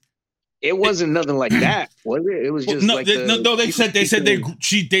it wasn't nothing like that, was it? It was just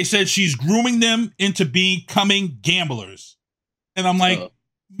they said she's grooming them into becoming gamblers. And I'm like,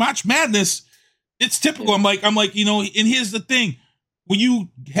 March Madness, it's typical. I'm like, you know, and here's the thing. When you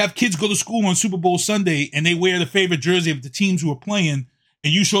have kids go to school on Super Bowl Sunday and they wear the favorite jersey of the teams who are playing,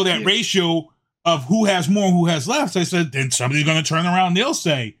 and you show that ratio of who has more and who has less, I said, then somebody's going to turn around and they'll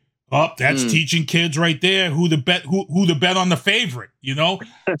say, oh, that's teaching kids right there who to bet on the favorite, you know?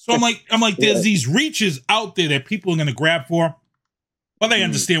 So I'm like, there's these reaches out there that people are going to grab for. But I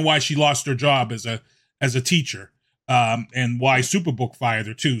understand why she lost her job as a teacher, and why Superbook fired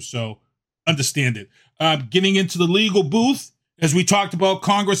her too. So understand it. Getting into the legal booth, as we talked about,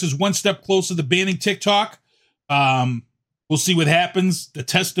 Congress is one step closer to banning TikTok. We'll see what happens. The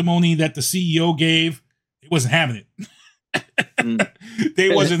testimony that the CEO gave, it wasn't having it.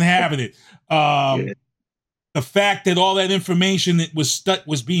 They wasn't having it. The fact that all that information that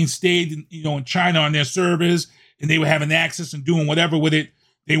was being stayed, in China on their servers, and they were having access and doing whatever with it,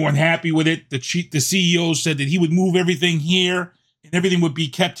 they weren't happy with it. The CEO said that he would move everything here and everything would be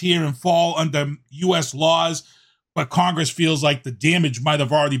kept here and fall under U.S. laws. But Congress feels like the damage might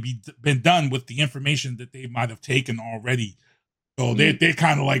have already been done with the information that they might have taken already. So they're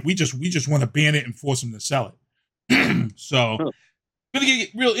kind of like, we just want to ban it and force them to sell it. So it's going to get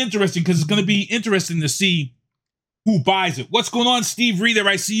real interesting, because it's going to be interesting to see who buys it. What's going on, Steve Reader?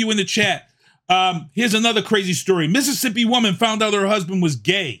 I see you in the chat. Here's another crazy story. Mississippi woman found out her husband was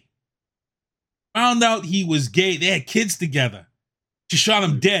gay. Found out he was gay. They had kids together. She shot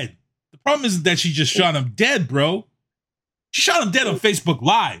him dead. The problem isn't that she just shot him dead, bro. She shot him dead on Facebook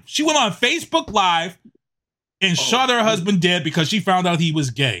Live. She went on Facebook Live and shot her husband dead because she found out he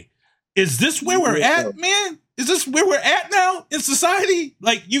was gay. Is this where we're at, man? Is this where we're at now in society?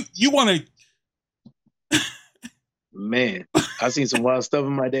 Like, you want to... Man, I've seen some wild stuff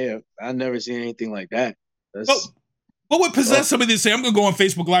in my day. I've never seen anything like that. What would possess somebody to say, I'm going to go on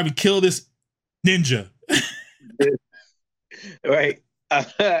Facebook Live and kill this ninja? Right.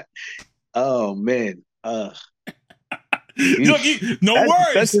 Oh, man. No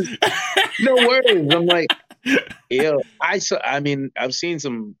words. No words. I'm like, I've seen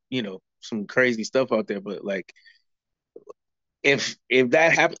some, some crazy stuff out there, but like, if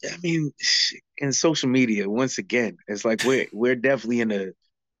that happened, in social media, once again, it's like we're definitely in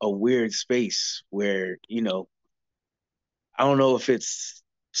a weird space where, I don't know if it's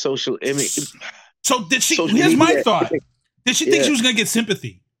social image. So here's my thought. Did she think she was going to get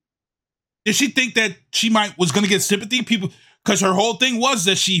sympathy? Did she think that she was going to get sympathy? Because her whole thing was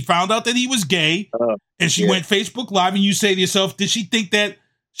that she found out that he was gay, and she went Facebook Live, and you say to yourself, did she think that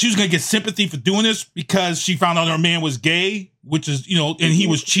she was going to get sympathy for doing this because she found out her man was gay, which is, and he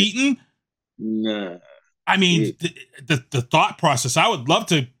was cheating? Nah. I mean, the thought process, I would love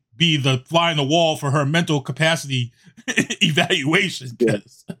to be the fly on the wall for her mental capacity evaluation.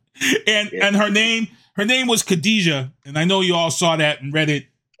 And her name was Khadijah, and I know you all saw that and read it.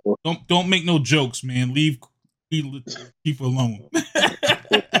 Don't make no jokes, man. Leave people alone.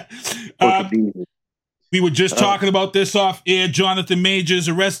 We were just talking about this off air. Jonathan Majors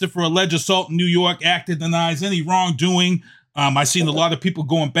arrested for alleged assault in New York. Actor denies any wrongdoing. I've seen a lot of people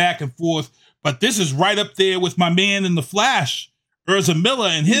going back and forth, but this is right up there with my man in The Flash, Ezra Miller,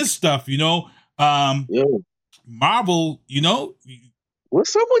 and his stuff. Marvel.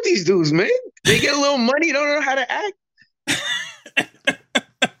 What's up with these dudes, man? They get a little money, don't know how to act.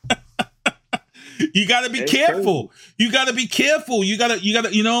 You got to be careful. You got to be careful. You got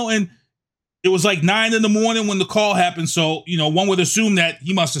to, and it was like 9 a.m. when the call happened. So, one would assume that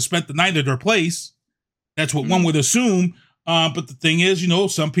he must have spent the night at her place. That's what one would assume. But the thing is,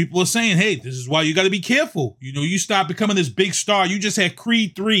 some people are saying, hey, this is why you got to be careful. You stop becoming this big star. You just had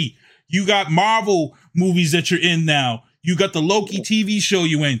Creed 3. You got Marvel movies that you're in now. You got the Loki TV show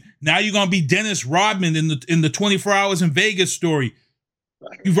you in. Now you're going to be Dennis Rodman in the 24 Hours in Vegas story.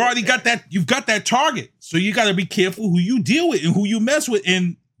 You've already got that. You've got that target. So you got to be careful who you deal with and who you mess with.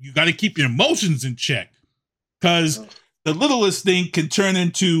 And you got to keep your emotions in check, because the littlest thing can turn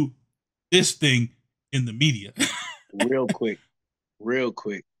into this thing in the media. real quick.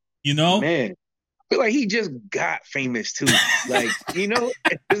 You know? Man, I feel like he just got famous too. Like, you know,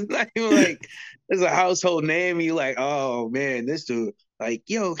 it's not even like it's a household name. You like, oh man, this dude, like,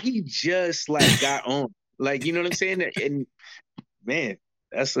 yo, he just like got on. Like, you know what I'm saying? And man,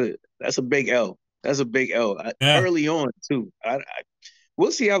 that's a big L. That's a big L. Early on too.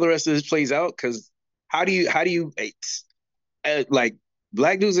 We'll see how the rest of this plays out. Because how do you like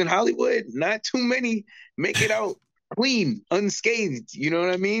black dudes in Hollywood? Not too many make it out clean, unscathed. You know what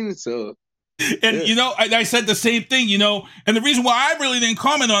I mean? So. And, you know, I said the same thing, you know, and the reason why I really didn't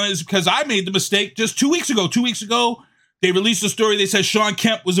comment on it is because I made the mistake just 2 weeks ago. 2 weeks ago, they released a story. They said Sean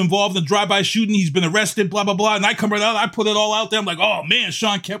Kemp was involved in a drive-by shooting. He's been arrested, blah, blah, blah. And I come right out. I put it all out there. I'm like, oh, man,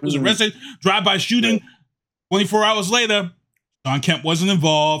 Sean Kemp was arrested, drive-by shooting. 24 hours later, Sean Kemp wasn't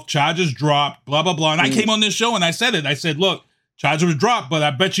involved. Charges dropped, blah, blah, blah. And I came on this show and I said it. I said, look, charges were dropped, but I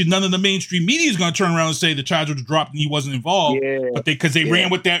bet you none of the mainstream media is going to turn around and say the charges were dropped and he wasn't involved. Yeah. But because they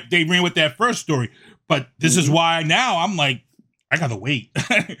ran with that, first story. But this is why now I'm like, I gotta wait.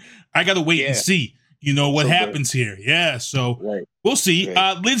 I gotta wait and see, you know, what happens here. Yeah, so we'll see.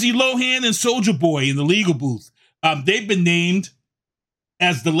 Lindsay Lohan and Soulja Boy in the legal booth. They've been named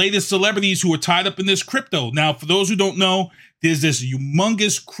as the latest celebrities who are tied up in this crypto. Now, for those who don't know, there's this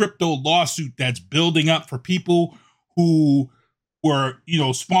humongous crypto lawsuit that's building up for people who were, you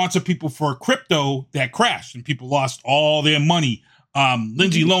know, sponsor people for crypto that crashed and people lost all their money.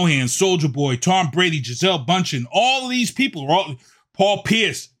 Lindsay Lohan, Soulja Boy, Tom Brady, Gisele Bündchen, all of these people are all, Paul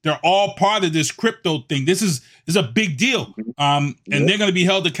Pierce, they're all part of this crypto thing. This is a big deal. And they're going to be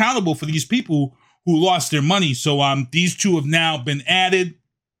held accountable for these people who lost their money. So these two have now been added,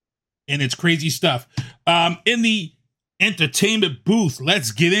 and it's crazy stuff. In the entertainment booth,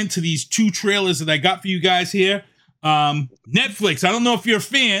 let's get into these two trailers that I got for you guys here. Netflix, I don't know if you're a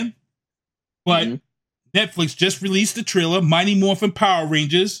fan, but Netflix just released the trailer, Mighty Morphin Power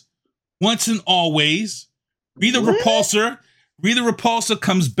Rangers, Once and Always. Rita Repulsa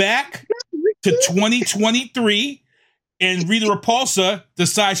comes back to 2023, and Rita Repulsa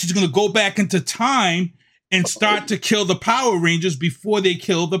decides she's going to go back into time and start to kill the Power Rangers before they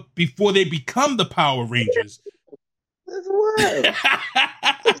become the Power Rangers. That's wild.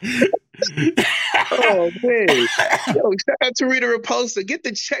 Oh man! Yo, shout out to Rita Repulsa. Get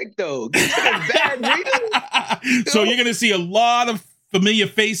the check though. Get to the bag, Rita. So you're gonna see a lot of familiar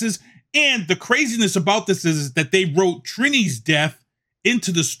faces, and the craziness about this is that they wrote Trini's death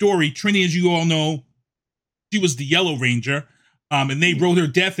into the story. Trini, as you all know, she was the Yellow Ranger, and they wrote her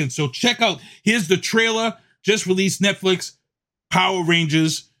death in. So check out. Here's the trailer. Just released Netflix. Power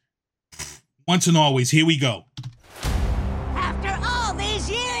Rangers. Once and Always. Here we go.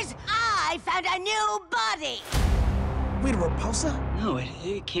 A new body. Rita Repulsa? No,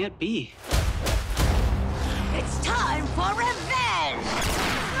 it can't be. It's time for revenge.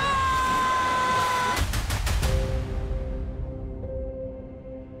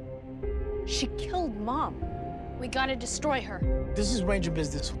 She killed Mom. We gotta destroy her. This is Ranger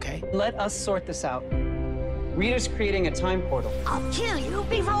business, okay? Let us sort this out. Rita's creating a time portal. I'll kill you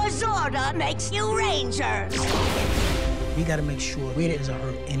before Zorda makes you Rangers. We gotta make sure Rita doesn't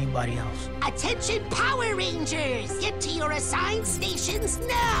hurt anybody else. Attention, Power Rangers! Get to your assigned stations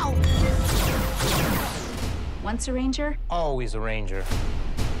now! Once a Ranger? Always a Ranger.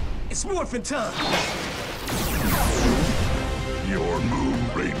 It's morphin' time! Your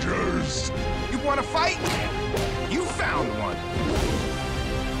move, Rangers. You wanna fight? You found one.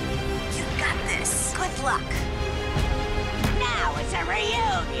 You got this. Good luck. Now it's a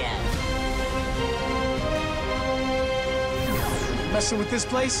reunion! Messing with this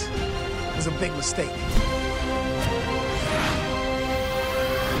place was a big mistake.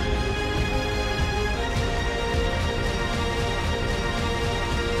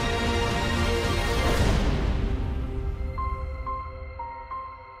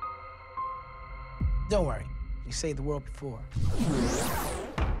 Don't worry, we saved the world before.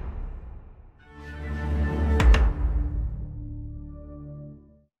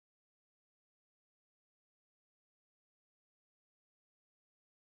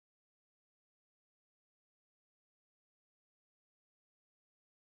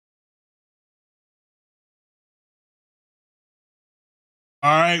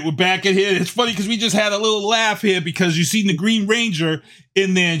 All right, we're back in here. It's funny because we just had a little laugh here because you seen the Green Ranger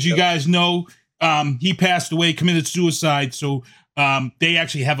in there. As you guys know, he passed away, committed suicide. So they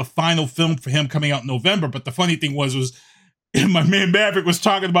actually have a final film for him coming out in November. But the funny thing was my man Maverik was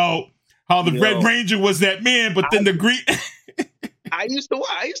talking about how the Red Ranger was that man, but then the Green... I used to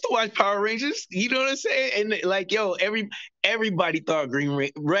watch Power Rangers. You know what I'm saying? And like, yo, everybody thought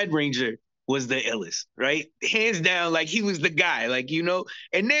Red Ranger was the illest, right? Hands down, like he was the guy, like, you know.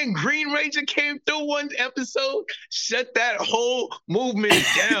 And then Green Ranger came through one episode, shut that whole movement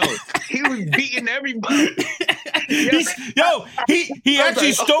down. He was beating everybody. He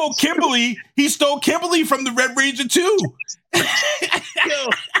actually stole Kimberly. He stole Kimberly from the Red Ranger too. Yo,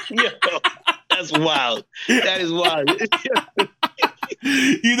 that's wild. That is wild.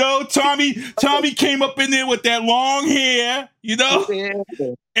 You know, Tommy came up in there with that long hair, you know,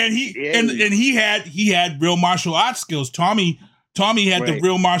 and he had real martial arts skills. Tommy had the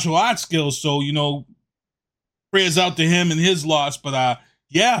real martial arts skills, so you know, prayers out to him and his loss. But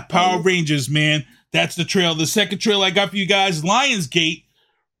Power Rangers, man, that's the trail. The second trail I got for you guys, Lionsgate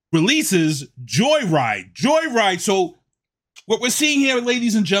releases Joyride. So what we're seeing here,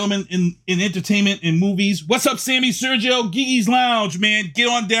 ladies and gentlemen, in entertainment and movies. What's up, Sammy Sergio? Gigi's Lounge, man. Get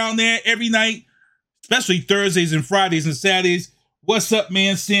on down there every night, especially Thursdays and Fridays and Saturdays. What's up,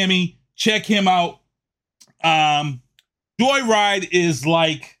 man, Sammy? Check him out. Joyride is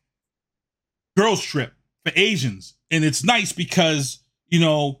like Girls Trip for Asians. And it's nice because, you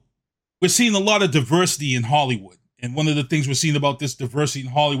know, we're seeing a lot of diversity in Hollywood. And one of the things we're seeing about this diversity in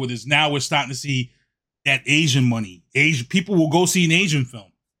Hollywood is now we're starting to see that Asian money. Asian people will go see an Asian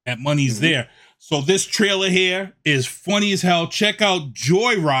film. That money's there. So this trailer here is funny as hell. Check out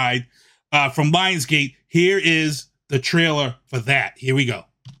Joyride from Lionsgate. Here is the trailer for that. Here we go.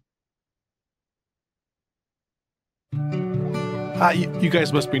 You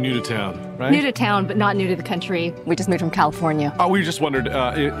guys must be new to town, right? New to town, but not new to the country. We just moved from California. Oh, we just wondered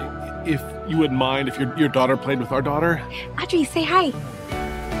if you wouldn't mind if your daughter played with our daughter. Audrey, say hi. You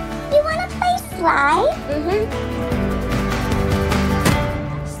want to play slide?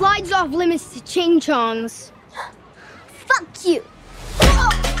 Slides off limits to ching-chongs. Fuck you.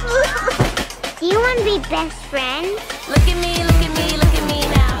 Do you want to be best friends? Look at me, look at me, look at me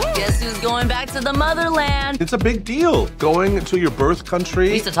now. Guess who's going back to the motherland? It's a big deal, going to your birth country.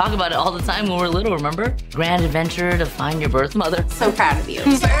 We used to talk about it all the time when we were little, remember? Grand adventure to find your birth mother. So proud of you.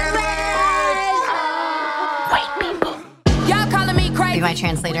 Y'all calling me crazy. Be my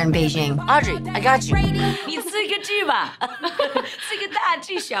translator in Beijing. Audrey, I got you. 你四个句吧，四个大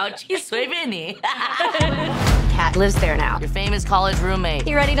句小句随便你。 Cat lives there now. Your famous college roommate.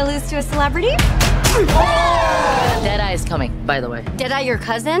 You ready to lose to a celebrity? Deadeye is coming, by the way. Deadeye, your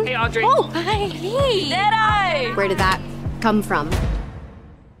cousin? Hey, Audrey. Oh, hi. Hey. Deadeye. Where did that come from?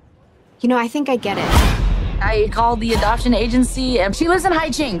 You know, I think I get it. I called the adoption agency, and she lives in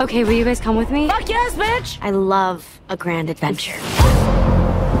Haiching. Okay, will you guys come with me? Fuck yes, bitch! I love a grand adventure.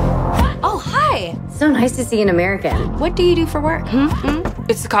 Oh, hi. So nice to see an American. What do you do for work?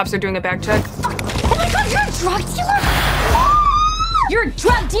 It's the cops are doing a bag check. Oh my god, you're a drug dealer? You're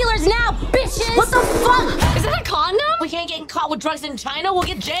drug dealers now, bitches! What the fuck? Is that a condom? We can't get caught with drugs in China. We'll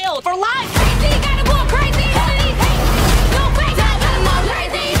get jailed for life. Crazy, gotta go crazy. Go crazy, gotta go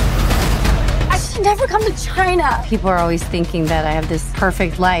crazy. I should never come to China. People are always thinking that I have this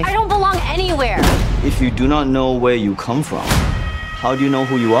perfect life. I don't belong anywhere. If you do not know where you come from, how do you know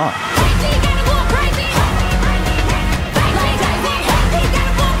who you are?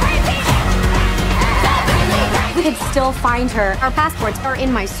 We could still find her. Our passports are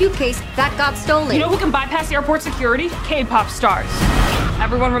in my suitcase that got stolen. You know who can bypass airport security? K-pop stars.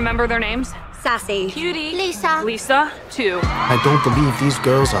 Everyone remember their names? Sassy. Cutie. Lisa. Lisa, 2. I don't believe these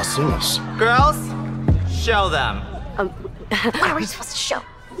girls are singers. Girls, show them. What are we supposed to show?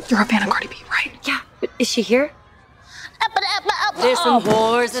 You're a fan of Cardi B, right? Yeah. Is she here? There's some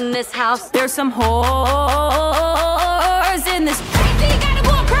whores in this house. There's some whores in this. Crazy, gotta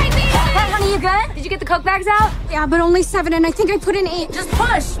go crazy. Hey, honey, you good? Did you get the Coke bags out? Yeah, but only 7, and I think I put in 8. Just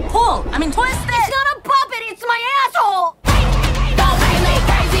push, pull. I mean, twist it. It's not a puppet, it's my asshole.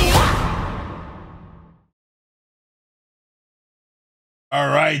 All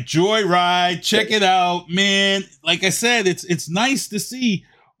right, Joyride, check it out, man. Like I said, it's nice to see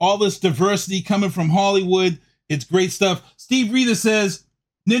all this diversity coming from Hollywood. It's great stuff. Steve Rita says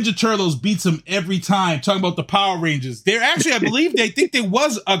Ninja Turtles beats them every time. Talking about the Power Rangers. They're actually, I think there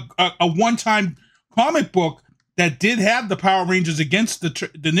was a one-time comic book that did have the Power Rangers against the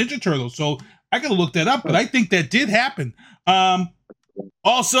Ninja Turtles. So I gotta look that up, but I think that did happen.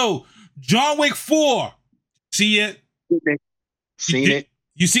 Also, John Wick 4. See it? Seen it.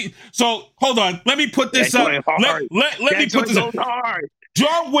 You see? So hold on. Let me put this up. Let me put this up.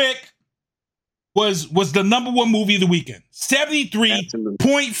 John Wick was the #1 movie of the weekend.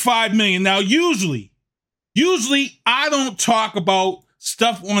 73.5 million. Now, usually I don't talk about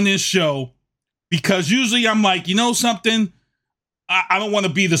stuff on this show because usually I'm like, you know something? I don't want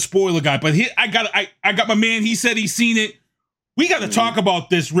to be the spoiler guy, but I got my man. He said he's seen it. we got to talk about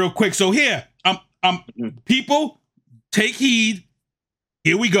this real quick. So here, people, take heed.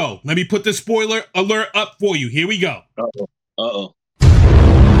 Here we go. Let me put the spoiler alert up for you. Here we go. Uh-oh.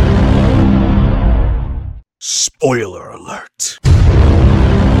 Spoiler alert.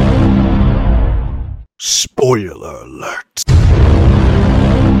 Spoiler alert.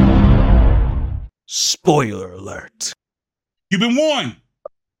 Spoiler alert. You've been warned.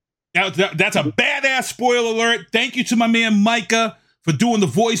 That's a badass spoiler alert. Thank you to my man Micah for doing the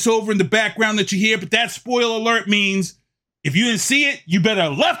voiceover in the background that you hear. But that spoiler alert means if you didn't see it, you better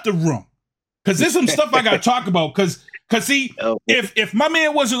have left the room. Because there's some stuff I got to talk about. Because see, if my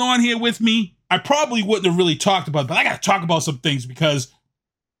man wasn't on here with me, I probably wouldn't have really talked about it. But I got to talk about some things because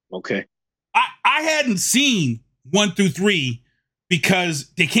I hadn't seen 1 through 3 because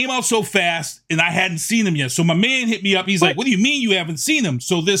they came out so fast and I hadn't seen them yet. So my man hit me up. He's like, what do you mean you haven't seen them?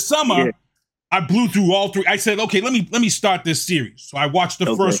 So this summer, I blew through all 3. I said, okay, let me start this series. So I watched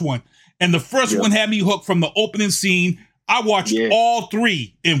the first one. And the first one had me hooked from the opening scene. I watched all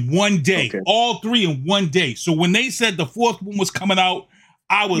 3 in one day. All 3 in one day. So when they said the 4th one was coming out,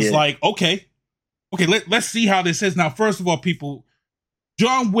 I was like, okay, let's see how this is. Now, first of all, people,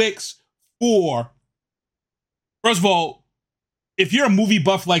 John Wick's 4. First of all, if you're a movie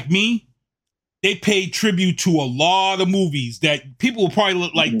buff like me, they paid tribute to a lot of movies that people will probably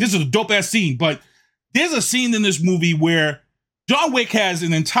look like, this is a dope ass scene. But there's a scene in this movie where John Wick has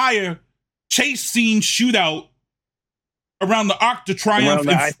an entire chase scene shootout around the Arc de Triomphe. Around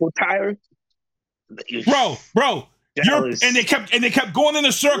the Eiffel Tower? Bro. And they kept going in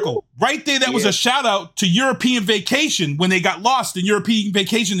a circle. Right there, that was a shout out to European Vacation when they got lost in European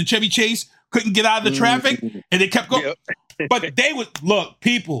Vacation and Chevy Chase couldn't get out of the traffic and they kept going. But they would look,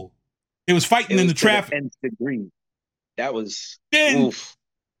 people. It was fighting in the traffic. That was then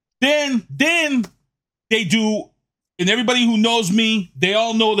they do, and everybody who knows me, they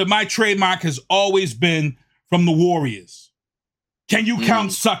all know that my trademark has always been from the Warriors. Can you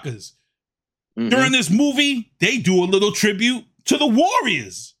count suckers? During this movie, they do a little tribute to the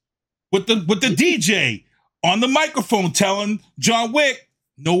Warriors with the DJ on the microphone telling John Wick,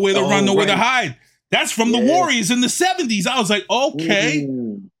 nowhere to run, nowhere to hide. That's from the Warriors in the 70s. I was like, okay.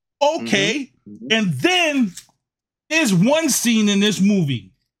 And then there's one scene in this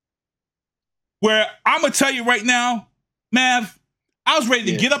movie where I'm going to tell you right now, Mav, I was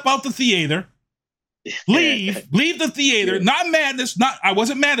ready to get up out the theater, leave the theater, not madness, I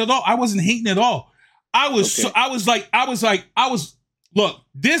wasn't mad at all. I wasn't hating at all. Look,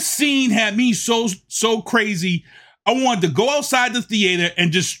 this scene had me so crazy. I wanted to go outside the theater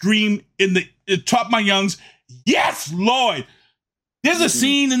and just scream in the top of my lungs, yes, Lord. There's a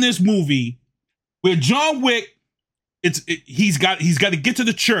scene in this movie where John Wick, he's got to get to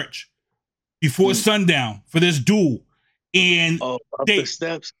the church before sundown for this duel. And up the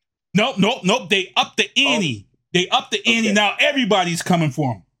steps. Nope. They up the ante. They up the ante. Now everybody's coming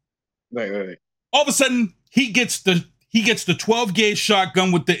for him. Right. All of a sudden, he gets the 12 gauge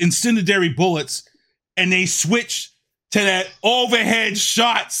shotgun with the incendiary bullets, and they switch to that overhead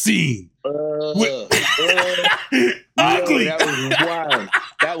shot scene. Ugly.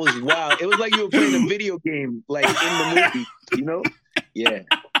 That was wild. It was like you were playing a video game, like in the movie. You know? Yeah.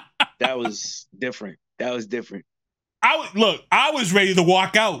 That was different. I was ready to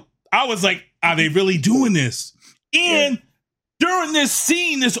walk out. I was like, are they really doing this? And during this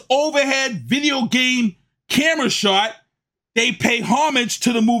scene, this overhead video game camera shot, they pay homage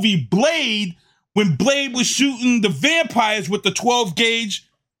to the movie Blade when Blade was shooting the vampires with the 12 gauge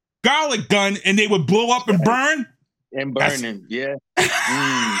garlic gun and they would blow up and burn. And burning, yeah.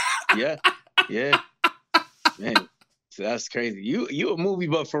 Man, so that's crazy. You a movie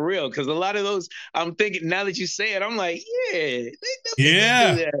buff for real, because a lot of those, I'm thinking, now that you say it, I'm like, they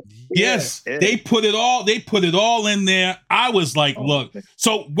put it all in there. I was like, look.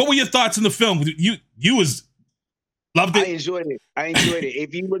 So what were your thoughts in the film? You loved it? I enjoyed it.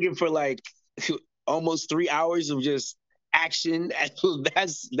 If you're looking for like almost 3 hours of just action,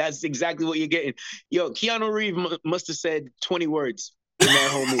 that's exactly what you're getting. Yo, Keanu Reeves must have said 20 words in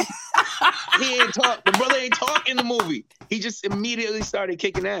that whole movie. He ain't talk. The brother ain't talk in the movie. He just immediately started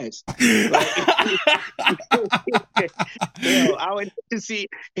kicking ass. I would to see.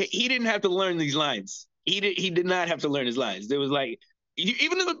 He didn't have to learn these lines. He did not have to learn his lines. There was like,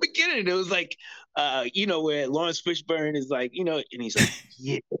 even in the beginning, it was like, where Lawrence Fishburne is like, and he's like,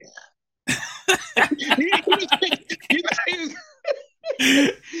 yeah.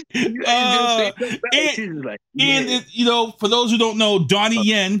 For those who don't know, Donnie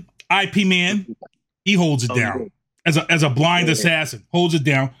Yen, IP Man, he holds it down as a blind assassin, holds it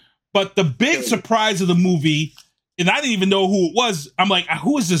down. But the big surprise of the movie and I didn't even know who it was. I'm like,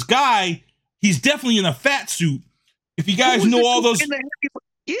 who is this guy? He's definitely in a fat suit. If you guys know all those,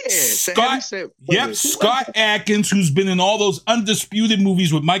 Scott Adkins, who's been in all those Undisputed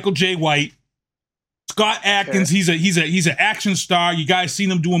movies with Michael J. White. Scott Adkins, he's an action star. You guys seen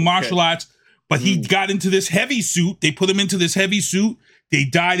him doing martial arts, but he got into this heavy suit. They put him into this heavy suit. They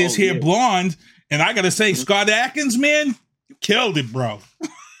dyed his hair blonde, and I gotta say, Scott Adkins, man, you killed it, bro.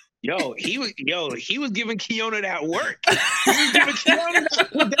 He was giving Keona that work. He was giving Keona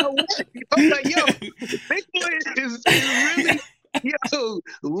that work. I'm like, Big Boy is really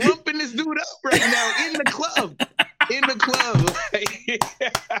lumping this dude up right now in the club.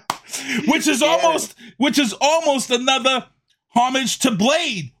 which is almost another homage to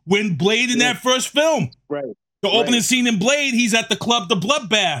Blade, when Blade in that first film. Right. The opening scene in Blade, he's at the club, the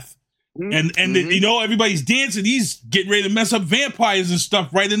Bloodbath. And everybody's dancing. He's getting ready to mess up vampires and stuff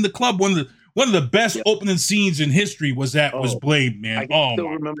right in the club. One of the best opening scenes in history was Blade, man.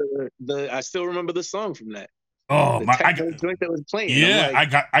 I still remember the song from that. Oh my! I got the joint that was playing. Yeah,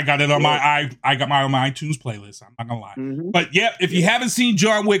 like, I got it on my iTunes playlist. I'm not gonna lie, but yeah, if you haven't seen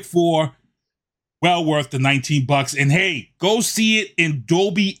John Wick 4, well worth the $19. And hey, go see it in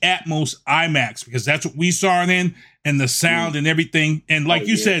Dolby Atmos IMAX, because that's what we saw it in, and the sound and everything. And like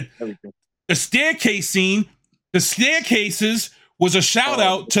you said, everything. The staircase scene, the staircases was a shout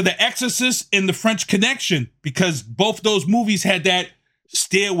out to The Exorcist and The French Connection, because both those movies had that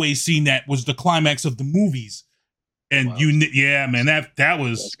stairway scene that was the climax of the movies. And man, that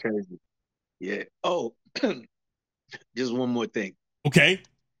was that's crazy. Yeah. Oh, just one more thing. Okay.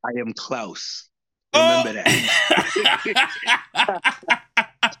 I am Klaus. Remember that.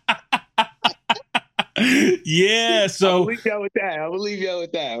 Yeah. So I'll leave y'all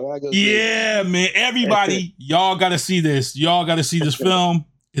with that. Yeah, man. Everybody, y'all got to see this. Y'all got to see this film.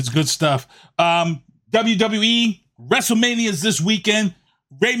 It's good stuff. WWE WrestleMania is this weekend.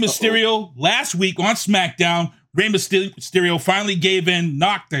 Rey Mysterio last week on SmackDown. Rey Mysterio finally gave in,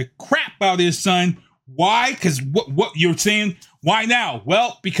 knocked the crap out of his son. Why? Because what you're saying, why now?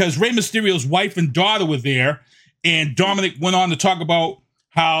 Well, because Rey Mysterio's wife and daughter were there, and Dominic went on to talk about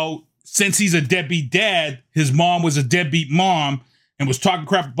how since he's a deadbeat dad, his mom was a deadbeat mom, and was talking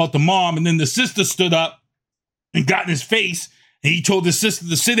crap about the mom, and then the sister stood up and got in his face, and he told his sister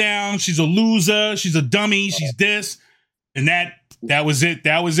to sit down. She's a loser. She's a dummy. She's this. And that was it.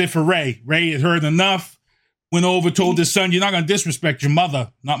 That was it for Rey. Rey had heard enough. Went over, told his son, "You're not going to disrespect your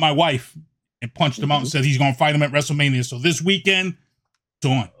mother, not my wife," and punched him out and said he's going to fight him at WrestleMania. So this weekend, it's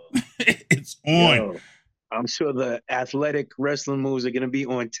on. It's on. Yo, I'm sure the athletic wrestling moves are going to be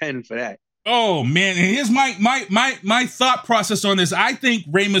on 10 for that. Oh, man. And here's my thought process on this. I think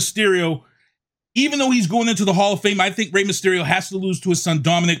Rey Mysterio, even though he's going into the Hall of Fame, I think Rey Mysterio has to lose to his son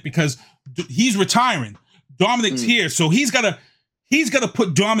Dominic, because he's retiring. Dominic's here. So he's got to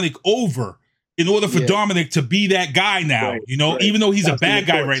put Dominic over in order for Dominic to be that guy now, even though he's a bad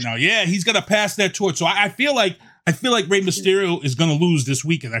guy right now. Yeah, he's got to pass that torch. So I feel like Rey Mysterio is going to lose this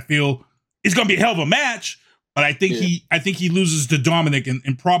weekend. I feel it's going to be a hell of a match, but I think he loses to Dominic,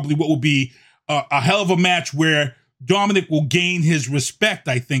 and probably what will be a hell of a match where Dominic will gain his respect,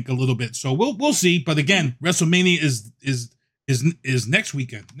 I think, a little bit. So we'll see. But again, WrestleMania is next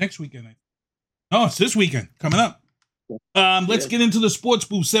weekend. Oh, it's this weekend coming up. Let's get into the sports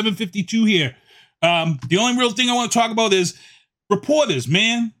booth. 7:52 here. The only real thing I want to talk about is reporters,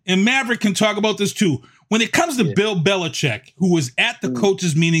 man. And Maverik can talk about this too. When it comes to Bill Belichick, who was at the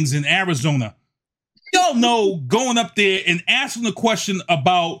coaches' meetings in Arizona, y'all know going up there and asking the question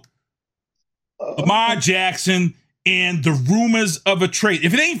about Lamar Jackson and the rumors of a trade.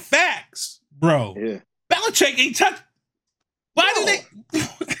 If it ain't facts, bro, Belichick ain't touch. Why do they?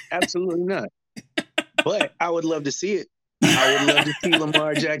 Absolutely not. But I would love to see it. I would love to see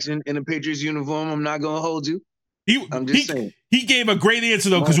Lamar Jackson in a Patriots uniform. I'm not going to hold you. I'm just saying. He gave a great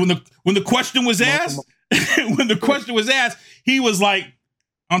answer though, because when the question was asked, he was like,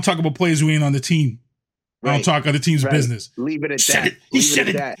 "I don't talk about players who ain't on the team. I don't talk on the team's business. Leave it at that." He shut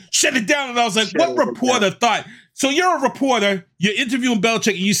it down, and I was like, "What reporter thought?" So you're a reporter. You're interviewing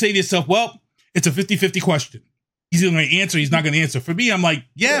Belichick, and you say to yourself, "Well, it's a 50-50 question. He's either going to answer, he's not going to answer." For me, I'm like,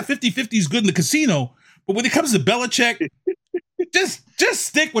 yeah, 50-50 is good in the casino. But when it comes to Belichick, just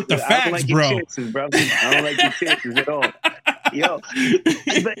stick with the facts, like bro. Chances, bro. I don't like your chances at all. Yo,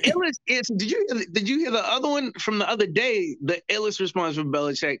 the illest answer. Did you hear the other one from the other day? The illest response from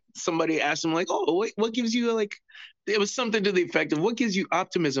Belichick. Somebody asked him like, "Oh, wait, what gives you like?" It was something to the effect of, "What gives you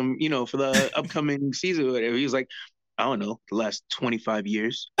optimism, for the upcoming season or whatever?" He was like, "I don't know, the last 25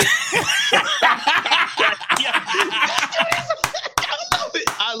 years."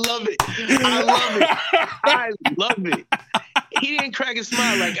 I I love it. I love it. I love it. He didn't crack a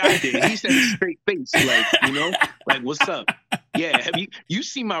smile like I did. He said a straight face, like, you know, like, what's up? Yeah, have you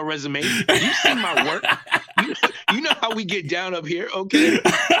see my resume? You see my work? You know how we get down up here, okay?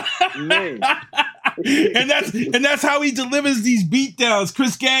 Man. and that's how he delivers these beatdowns.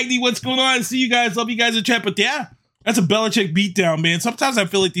 Chris Gagney, what's going on? See you guys. Love you guys in chat. But yeah, that's a Belichick beatdown, man. Sometimes I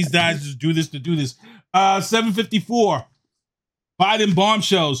feel like these guys just do this to do this. 7:54. Biden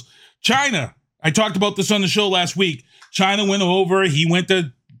bombshells. China. I talked about this on the show last week. China went over. He went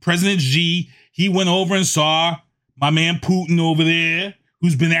to President Xi. He went over and saw my man Putin over there,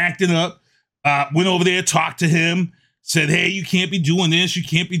 who's been acting up. Went over there, talked to him, said, hey, you can't be doing this. You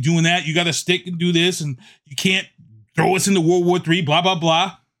can't be doing that. You got to stick and do this. And you can't throw us into World War III, blah, blah,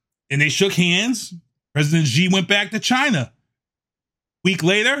 blah. And they shook hands. President Xi went back to China. Week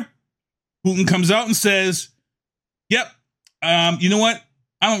later, Putin comes out and says, yep, you know what?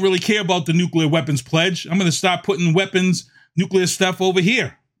 I don't really care about the nuclear weapons pledge. I'm going to start putting nuclear stuff over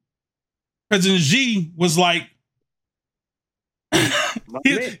here. President Xi was like, what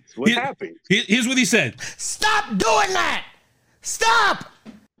happened? Here's what he said. Stop doing that! Stop!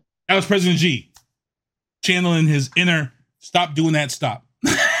 That was President Xi channeling his inner, stop doing that, stop.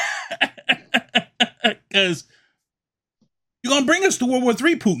 Because you're going to bring us to World War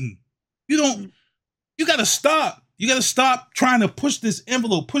III, Putin. You got to stop. You got to stop trying to push this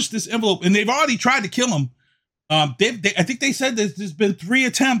envelope. And they've already tried to kill him. I think they said that there's been 3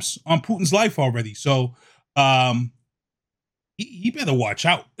 attempts on Putin's life already. So he better watch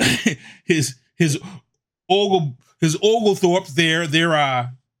out. his Oglethorpe, they're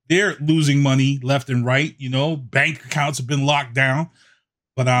losing money left and right. You know, bank accounts have been locked down.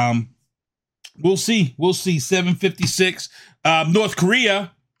 But we'll see. 7:56. North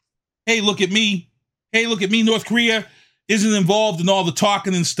Korea. Hey, look at me. North Korea isn't involved in all the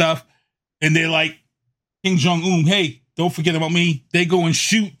talking and stuff. And they're like, Kim Jong-un, hey, don't forget about me. They go and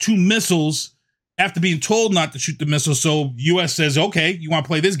shoot 2 missiles after being told not to shoot the missiles. So U.S. says, okay, you want to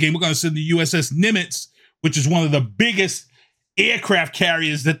play this game? We're going to send the USS Nimitz, which is one of the biggest aircraft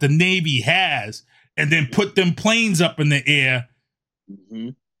carriers that the Navy has, and then put them planes up in the air.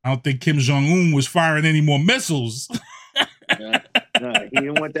 Mm-hmm. I don't think Kim Jong-un was firing any more missiles. No, he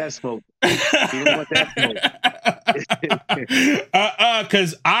didn't want that smoke.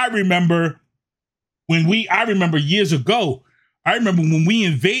 Because I remember years ago. I remember when we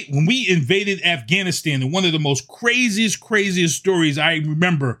invaded Afghanistan, and one of the most craziest stories I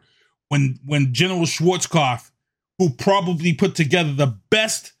remember when General Schwarzkopf, who probably put together the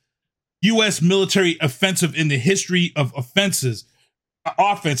best U.S. military offensive in the history of offenses.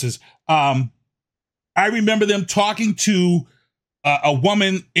 I remember them talking to a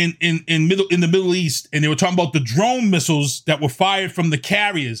woman in the Middle East, and they were talking about the drone missiles that were fired from the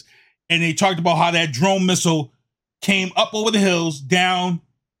carriers, and they talked about how that drone missile came up over the hills, down,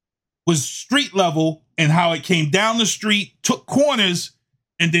 was street level, and how it came down the street, took corners,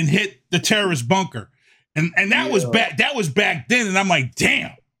 and then hit the terrorist bunker, and that was back then, and I'm like,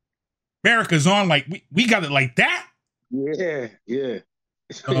 damn, America's on, like we got it like that. Yeah.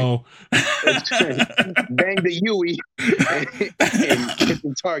 So bang the Huey and hit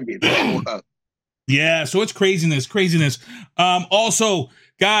the target. Yeah, so it's craziness. Also,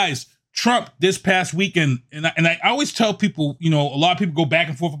 guys, Trump this past weekend, and I always tell people, you know, a lot of people go back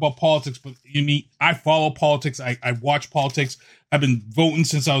and forth about politics, but I follow politics. I watch politics. I've been voting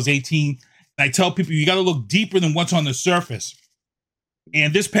since I was 18. And I tell people you got to look deeper than what's on the surface.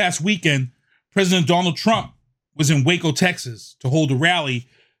 And this past weekend, President Donald Trump was in Waco, Texas to hold a rally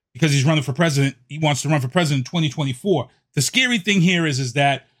because he's running for president. He wants to run for president in 2024. The scary thing here is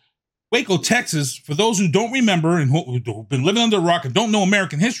that Waco, Texas, for those who don't remember and who've been living under a rock and don't know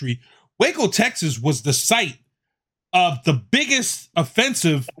American history, Waco, Texas was the site of the biggest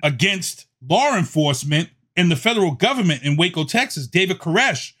offensive against law enforcement in the federal government in Waco, Texas. David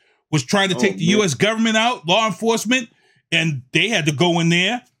Koresh was trying to take the U.S. government out, law enforcement, and they had to go in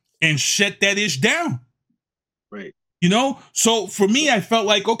there and shut that ish down. Right. You know, so for me, I felt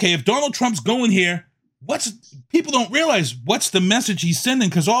like, okay, if Donald Trump's going here, people don't realize what's the message he's sending,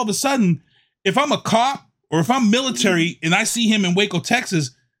 because all of a sudden, if I'm a cop or if I'm military and I see him in Waco,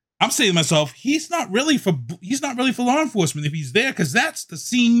 Texas, I'm saying to myself, he's not really for law enforcement if he's there, because that's the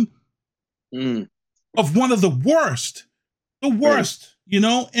scene of one of the worst, you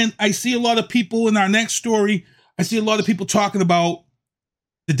know. And I see a lot of people in our next story. I see a lot of people talking about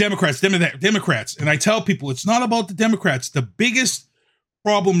the Democrats, and I tell people it's not about the Democrats. The biggest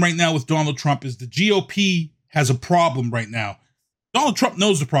problem right now with Donald Trump is the GOP has a problem right now. Donald Trump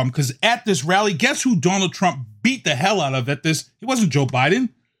knows the problem, because at this rally, guess who Donald Trump beat the hell out of at this? It wasn't Joe Biden.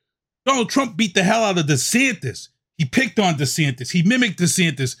 Donald Trump beat the hell out of DeSantis. He picked on DeSantis. He mimicked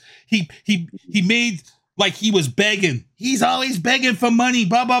DeSantis. He made like he was begging. He's always begging for money,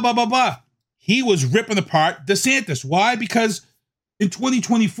 blah, blah, blah, blah, blah. He was ripping apart DeSantis. Why? Because in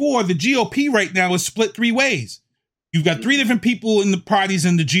 2024, the GOP right now is split three ways. You've got three different people in the parties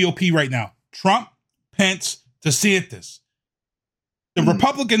in the GOP right now. Trump, Pence, DeSantis. The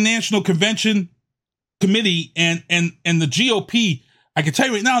Republican National Convention Committee and the GOP, I can tell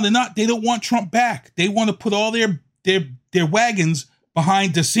you right now, they don't want Trump back. They want to put all their wagons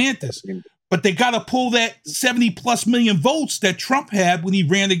behind DeSantis. But they got to pull that 70 plus million votes that Trump had when he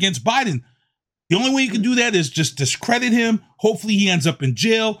ran against Biden. The only way you can do that is just discredit him. Hopefully he ends up in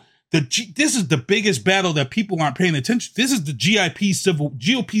jail. This is the biggest battle that people aren't paying attention. This is the GOP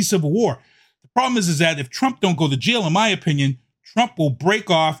civil war. The problem is that if Trump don't go to jail, in my opinion, Trump will break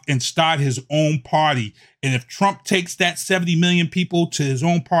off and start his own party. And if Trump takes that 70 million people to his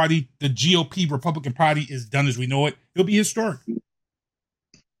own party, the GOP Republican Party is done as we know it. It'll be historic. Yeah,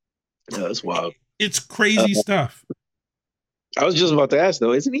 that's wild. It's crazy stuff. I was just about to ask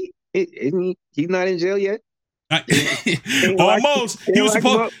though, isn't he? He's not in jail yet? Almost. He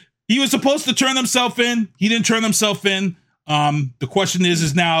was supposed to turn himself in. He didn't turn himself in. The question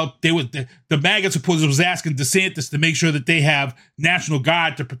is now the MAGA supporters was asking DeSantis to make sure that they have National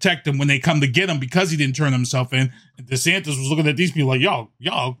Guard to protect him when they come to get him because he didn't turn himself in. And DeSantis was looking at these people like, y'all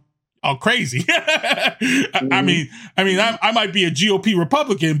crazy. I mean, I might be a GOP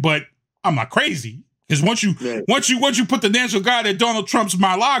Republican, but I'm not crazy. Because once you put the National Guard at Donald Trump's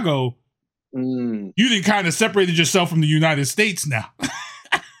Mar-a-Lago, you then kind of separated yourself from the United States now.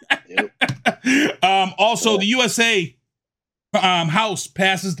 Also, the USA House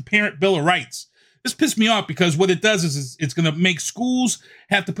passes the Parent Bill of Rights. This pissed me off because what it does is it's going to make schools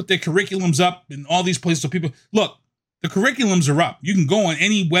have to put their curriculums up in all these places so people look. The curriculums are up. You can go on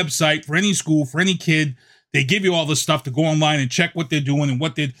any website for any school for any kid. They give you all this stuff to go online and check what they're doing and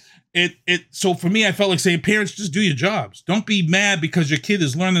what they. So for me, I felt like saying, parents, just do your jobs. Don't be mad because your kid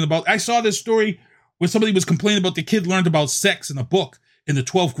is learning about. I saw this story where somebody was complaining about the kid learned about sex in a book in the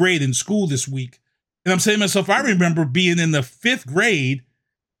 12th grade in school this week. And I'm saying to myself, I remember being in the 5th grade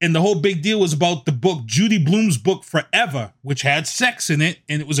and the whole big deal was about the book, Judy Blume's book, Forever, which had sex in it.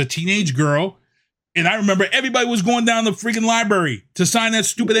 And it was a teenage girl. And I remember everybody was going down the freaking library to sign that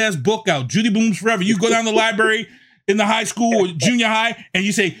stupid ass book out. Judy Blume's Forever. You go down the library in the high school or junior high and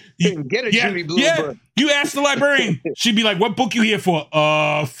you say, get a Judy Blume book. You ask the librarian. She'd be like, what book you here for?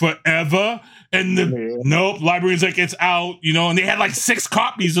 Forever. And nope, librarian's like, it's out, and they had like 6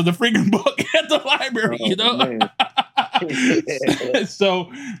 copies of the freaking book at the library, So,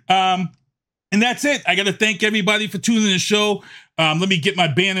 and that's it. I got to thank everybody for tuning in the show. Let me get my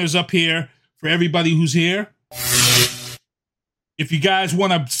banners up here for everybody who's here. If you guys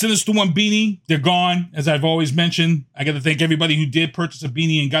want a Sinister One beanie, they're gone, as I've always mentioned. I got to thank everybody who did purchase a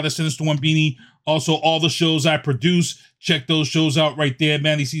beanie and got a Sinister One beanie. Also, all the shows I produce, check those shows out right there.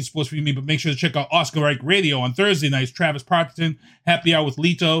 Manny C Sports for me, but make sure to check out Oscar Reich Radio on Thursday nights. Travis Partington, Happy Hour with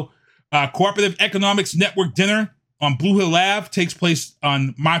Lito. Cooperative Economics Network Dinner on Blue Hill Ave takes place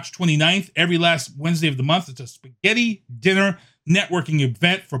on March 29th, every last Wednesday of the month. It's a spaghetti dinner networking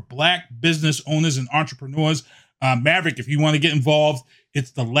event for Black business owners and entrepreneurs. Maverik, if you want to get involved,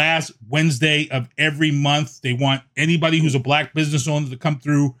 it's the last Wednesday of every month. They want anybody who's a Black business owner to come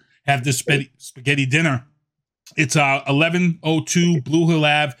through, have this spaghetti dinner. It's 1102 Blue Hill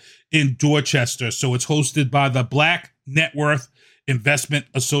Ave in Dorchester. So it's hosted by the Black Net Worth Investment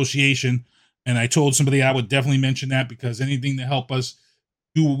Association. And I told somebody I would definitely mention that because anything to help us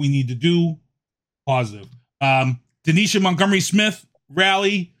do what we need to do, positive. Denisha Montgomery Smith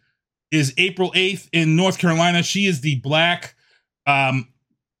rally is April 8th in North Carolina. She is the Black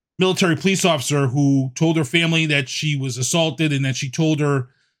military police officer who told her family that she was assaulted and that she told her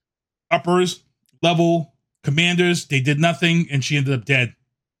uppers level commanders they did nothing and she ended up dead.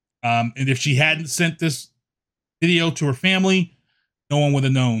 And if she hadn't sent this video to her family, no one would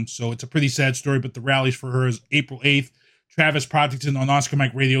have known. So it's a pretty sad story, but the rallies for her is April 8th. Travis Partington on Oscar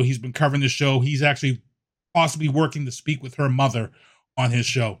Mike Radio. He's been covering the show. He's actually possibly working to speak with her mother on his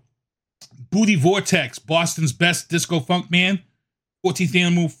show. Booty Vortex, Boston's best disco funk man. 14th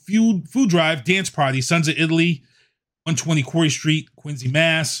annual food drive dance party, Sons of Italy, 120 Quarry Street, Quincy,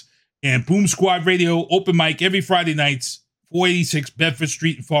 Mass. And Boom Squad Radio, open mic every Friday nights, 486 Bedford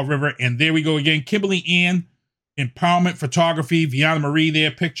Street in Fall River. And there we go again. Kimberly Ann, Empowerment Photography, Viana Marie there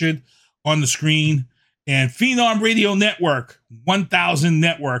pictured on the screen. And Phenom Radio Network, 1000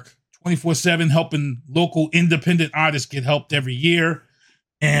 Network, 24/7, helping local independent artists get helped every year.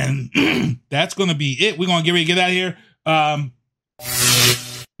 And that's going to be it. We're going to get ready to get out of here.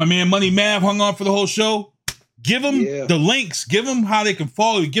 My man MoneyMav hung on for the whole show. Give them the links. Give them how they can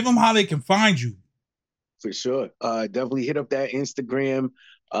follow you. Give them how they can find you. For sure. Definitely hit up that Instagram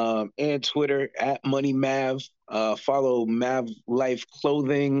and Twitter at MoneyMav. Follow Mav Life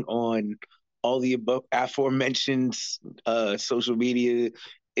Clothing on all the above aforementioned social media,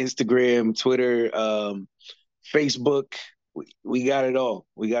 Instagram, Twitter, Facebook. We got it all.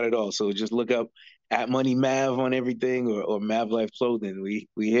 We got it all. So just look up at MoneyMav on everything or Mav Life Clothing. We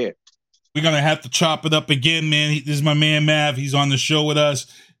here. We're going to have to chop it up again, man. This is my man Mav. He's on the show with us.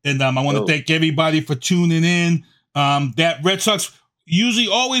 And I want to thank everybody for tuning in. That Red Sox, usually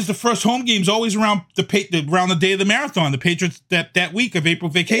always the first home game's always around the day of the marathon, the Patriots that week of April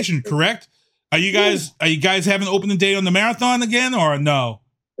vacation, correct? Are you guys having opening day on the marathon again or no?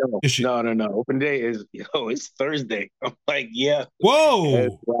 No. Open day is it's Thursday. I'm like, yeah.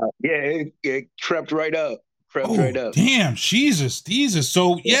 Whoa. It crept right up. Right up. Damn, Jesus.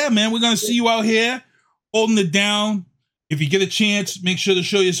 So yeah, man, we're gonna see you out here holding it down. If you get a chance, make sure to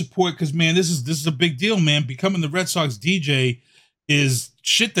show your support because man, this is a big deal, man. Becoming the Red Sox DJ is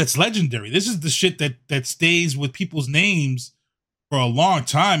shit that's legendary. This is the shit that stays with people's names for a long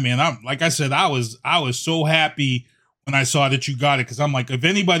time, man. Like I said, I was so happy when I saw that you got it because I'm like, if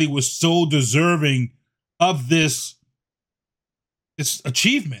anybody was so deserving of this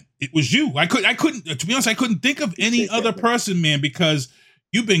achievement, it was you. I couldn't, to be honest, I couldn't think of any other person, man, because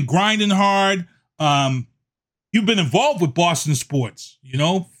you've been grinding hard. You've been involved with Boston sports,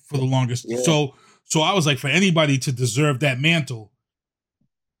 for the longest. Yeah. So I was like, for anybody to deserve that mantle,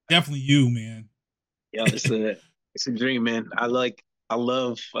 definitely you, man. Yeah, it's a dream, man. I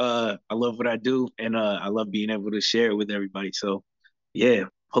love what I do, and I love being able to share it with everybody. So, yeah,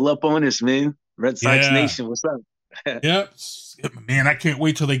 pull up on us, man. Red Sox Nation, what's up? Yep. Man, I can't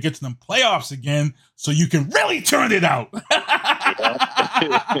wait till they get to them playoffs again so you can really turn it out.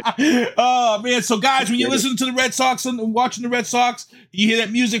 Oh, man. So, guys, when you listen to the Red Sox and watching the Red Sox, you hear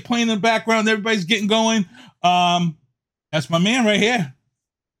that music playing in the background, everybody's getting going. That's my man right here,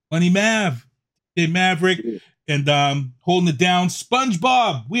 MoneyMav, Maverik, and holding it down.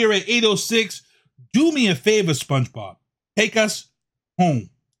 SpongeBob, we are at 8:06. Do me a favor, SpongeBob. Take us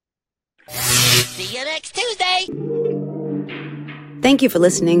home. See you next Tuesday. Thank you for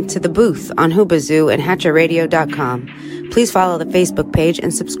listening to The Booth on Hoobazoo and HatcherRadio.com. Please follow the Facebook page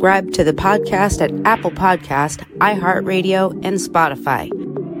and subscribe to the podcast at Apple Podcast, iHeartRadio, and Spotify.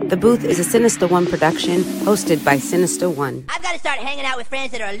 The Booth is a Sinister One production hosted by Sinister One. I've got to start hanging out with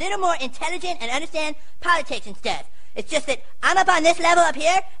friends that are a little more intelligent and understand politics and stuff. It's just that I'm up on this level up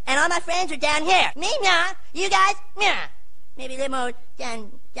here, and all my friends are down here. Me, nah. You guys, nah. Maybe a little more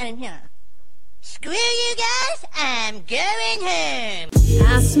down in here. Screw you guys, I'm going home.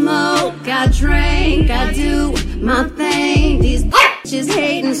 I smoke, I drink, I do my thing. These bitches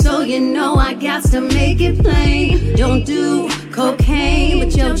hating, so you know I got to make it plain. Don't do cocaine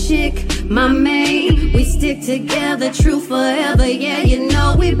with your chick, my main. We stick together, true forever, yeah, you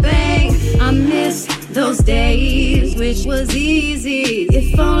know we bang. I miss those days, which was easy.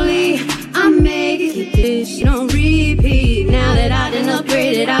 If only I make it, this shit on repeat. Now that I done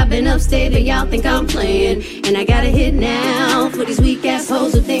upgraded, I've been upstate, but y'all think I'm playing. And I got a hit now for these weak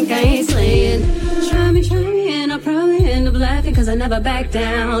assholes who think I ain't slaying. Try me, and I'll probably end up laughing, cause I never back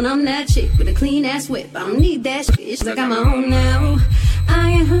down. I'm that chick with a clean ass whip, I don't need that shit, I got my own now.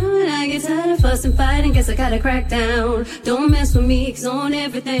 I get hard, I get tired of fussing, fighting, guess I gotta crack down. Don't mess with me, cause on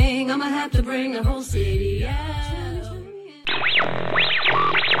everything, I'ma have to bring the whole city out.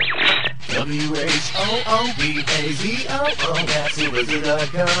 WHOOBAZOO, that's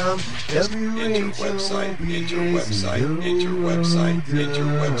Hoobazoo.com. WHOOBAZOO. Enter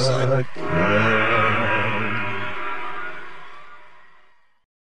website.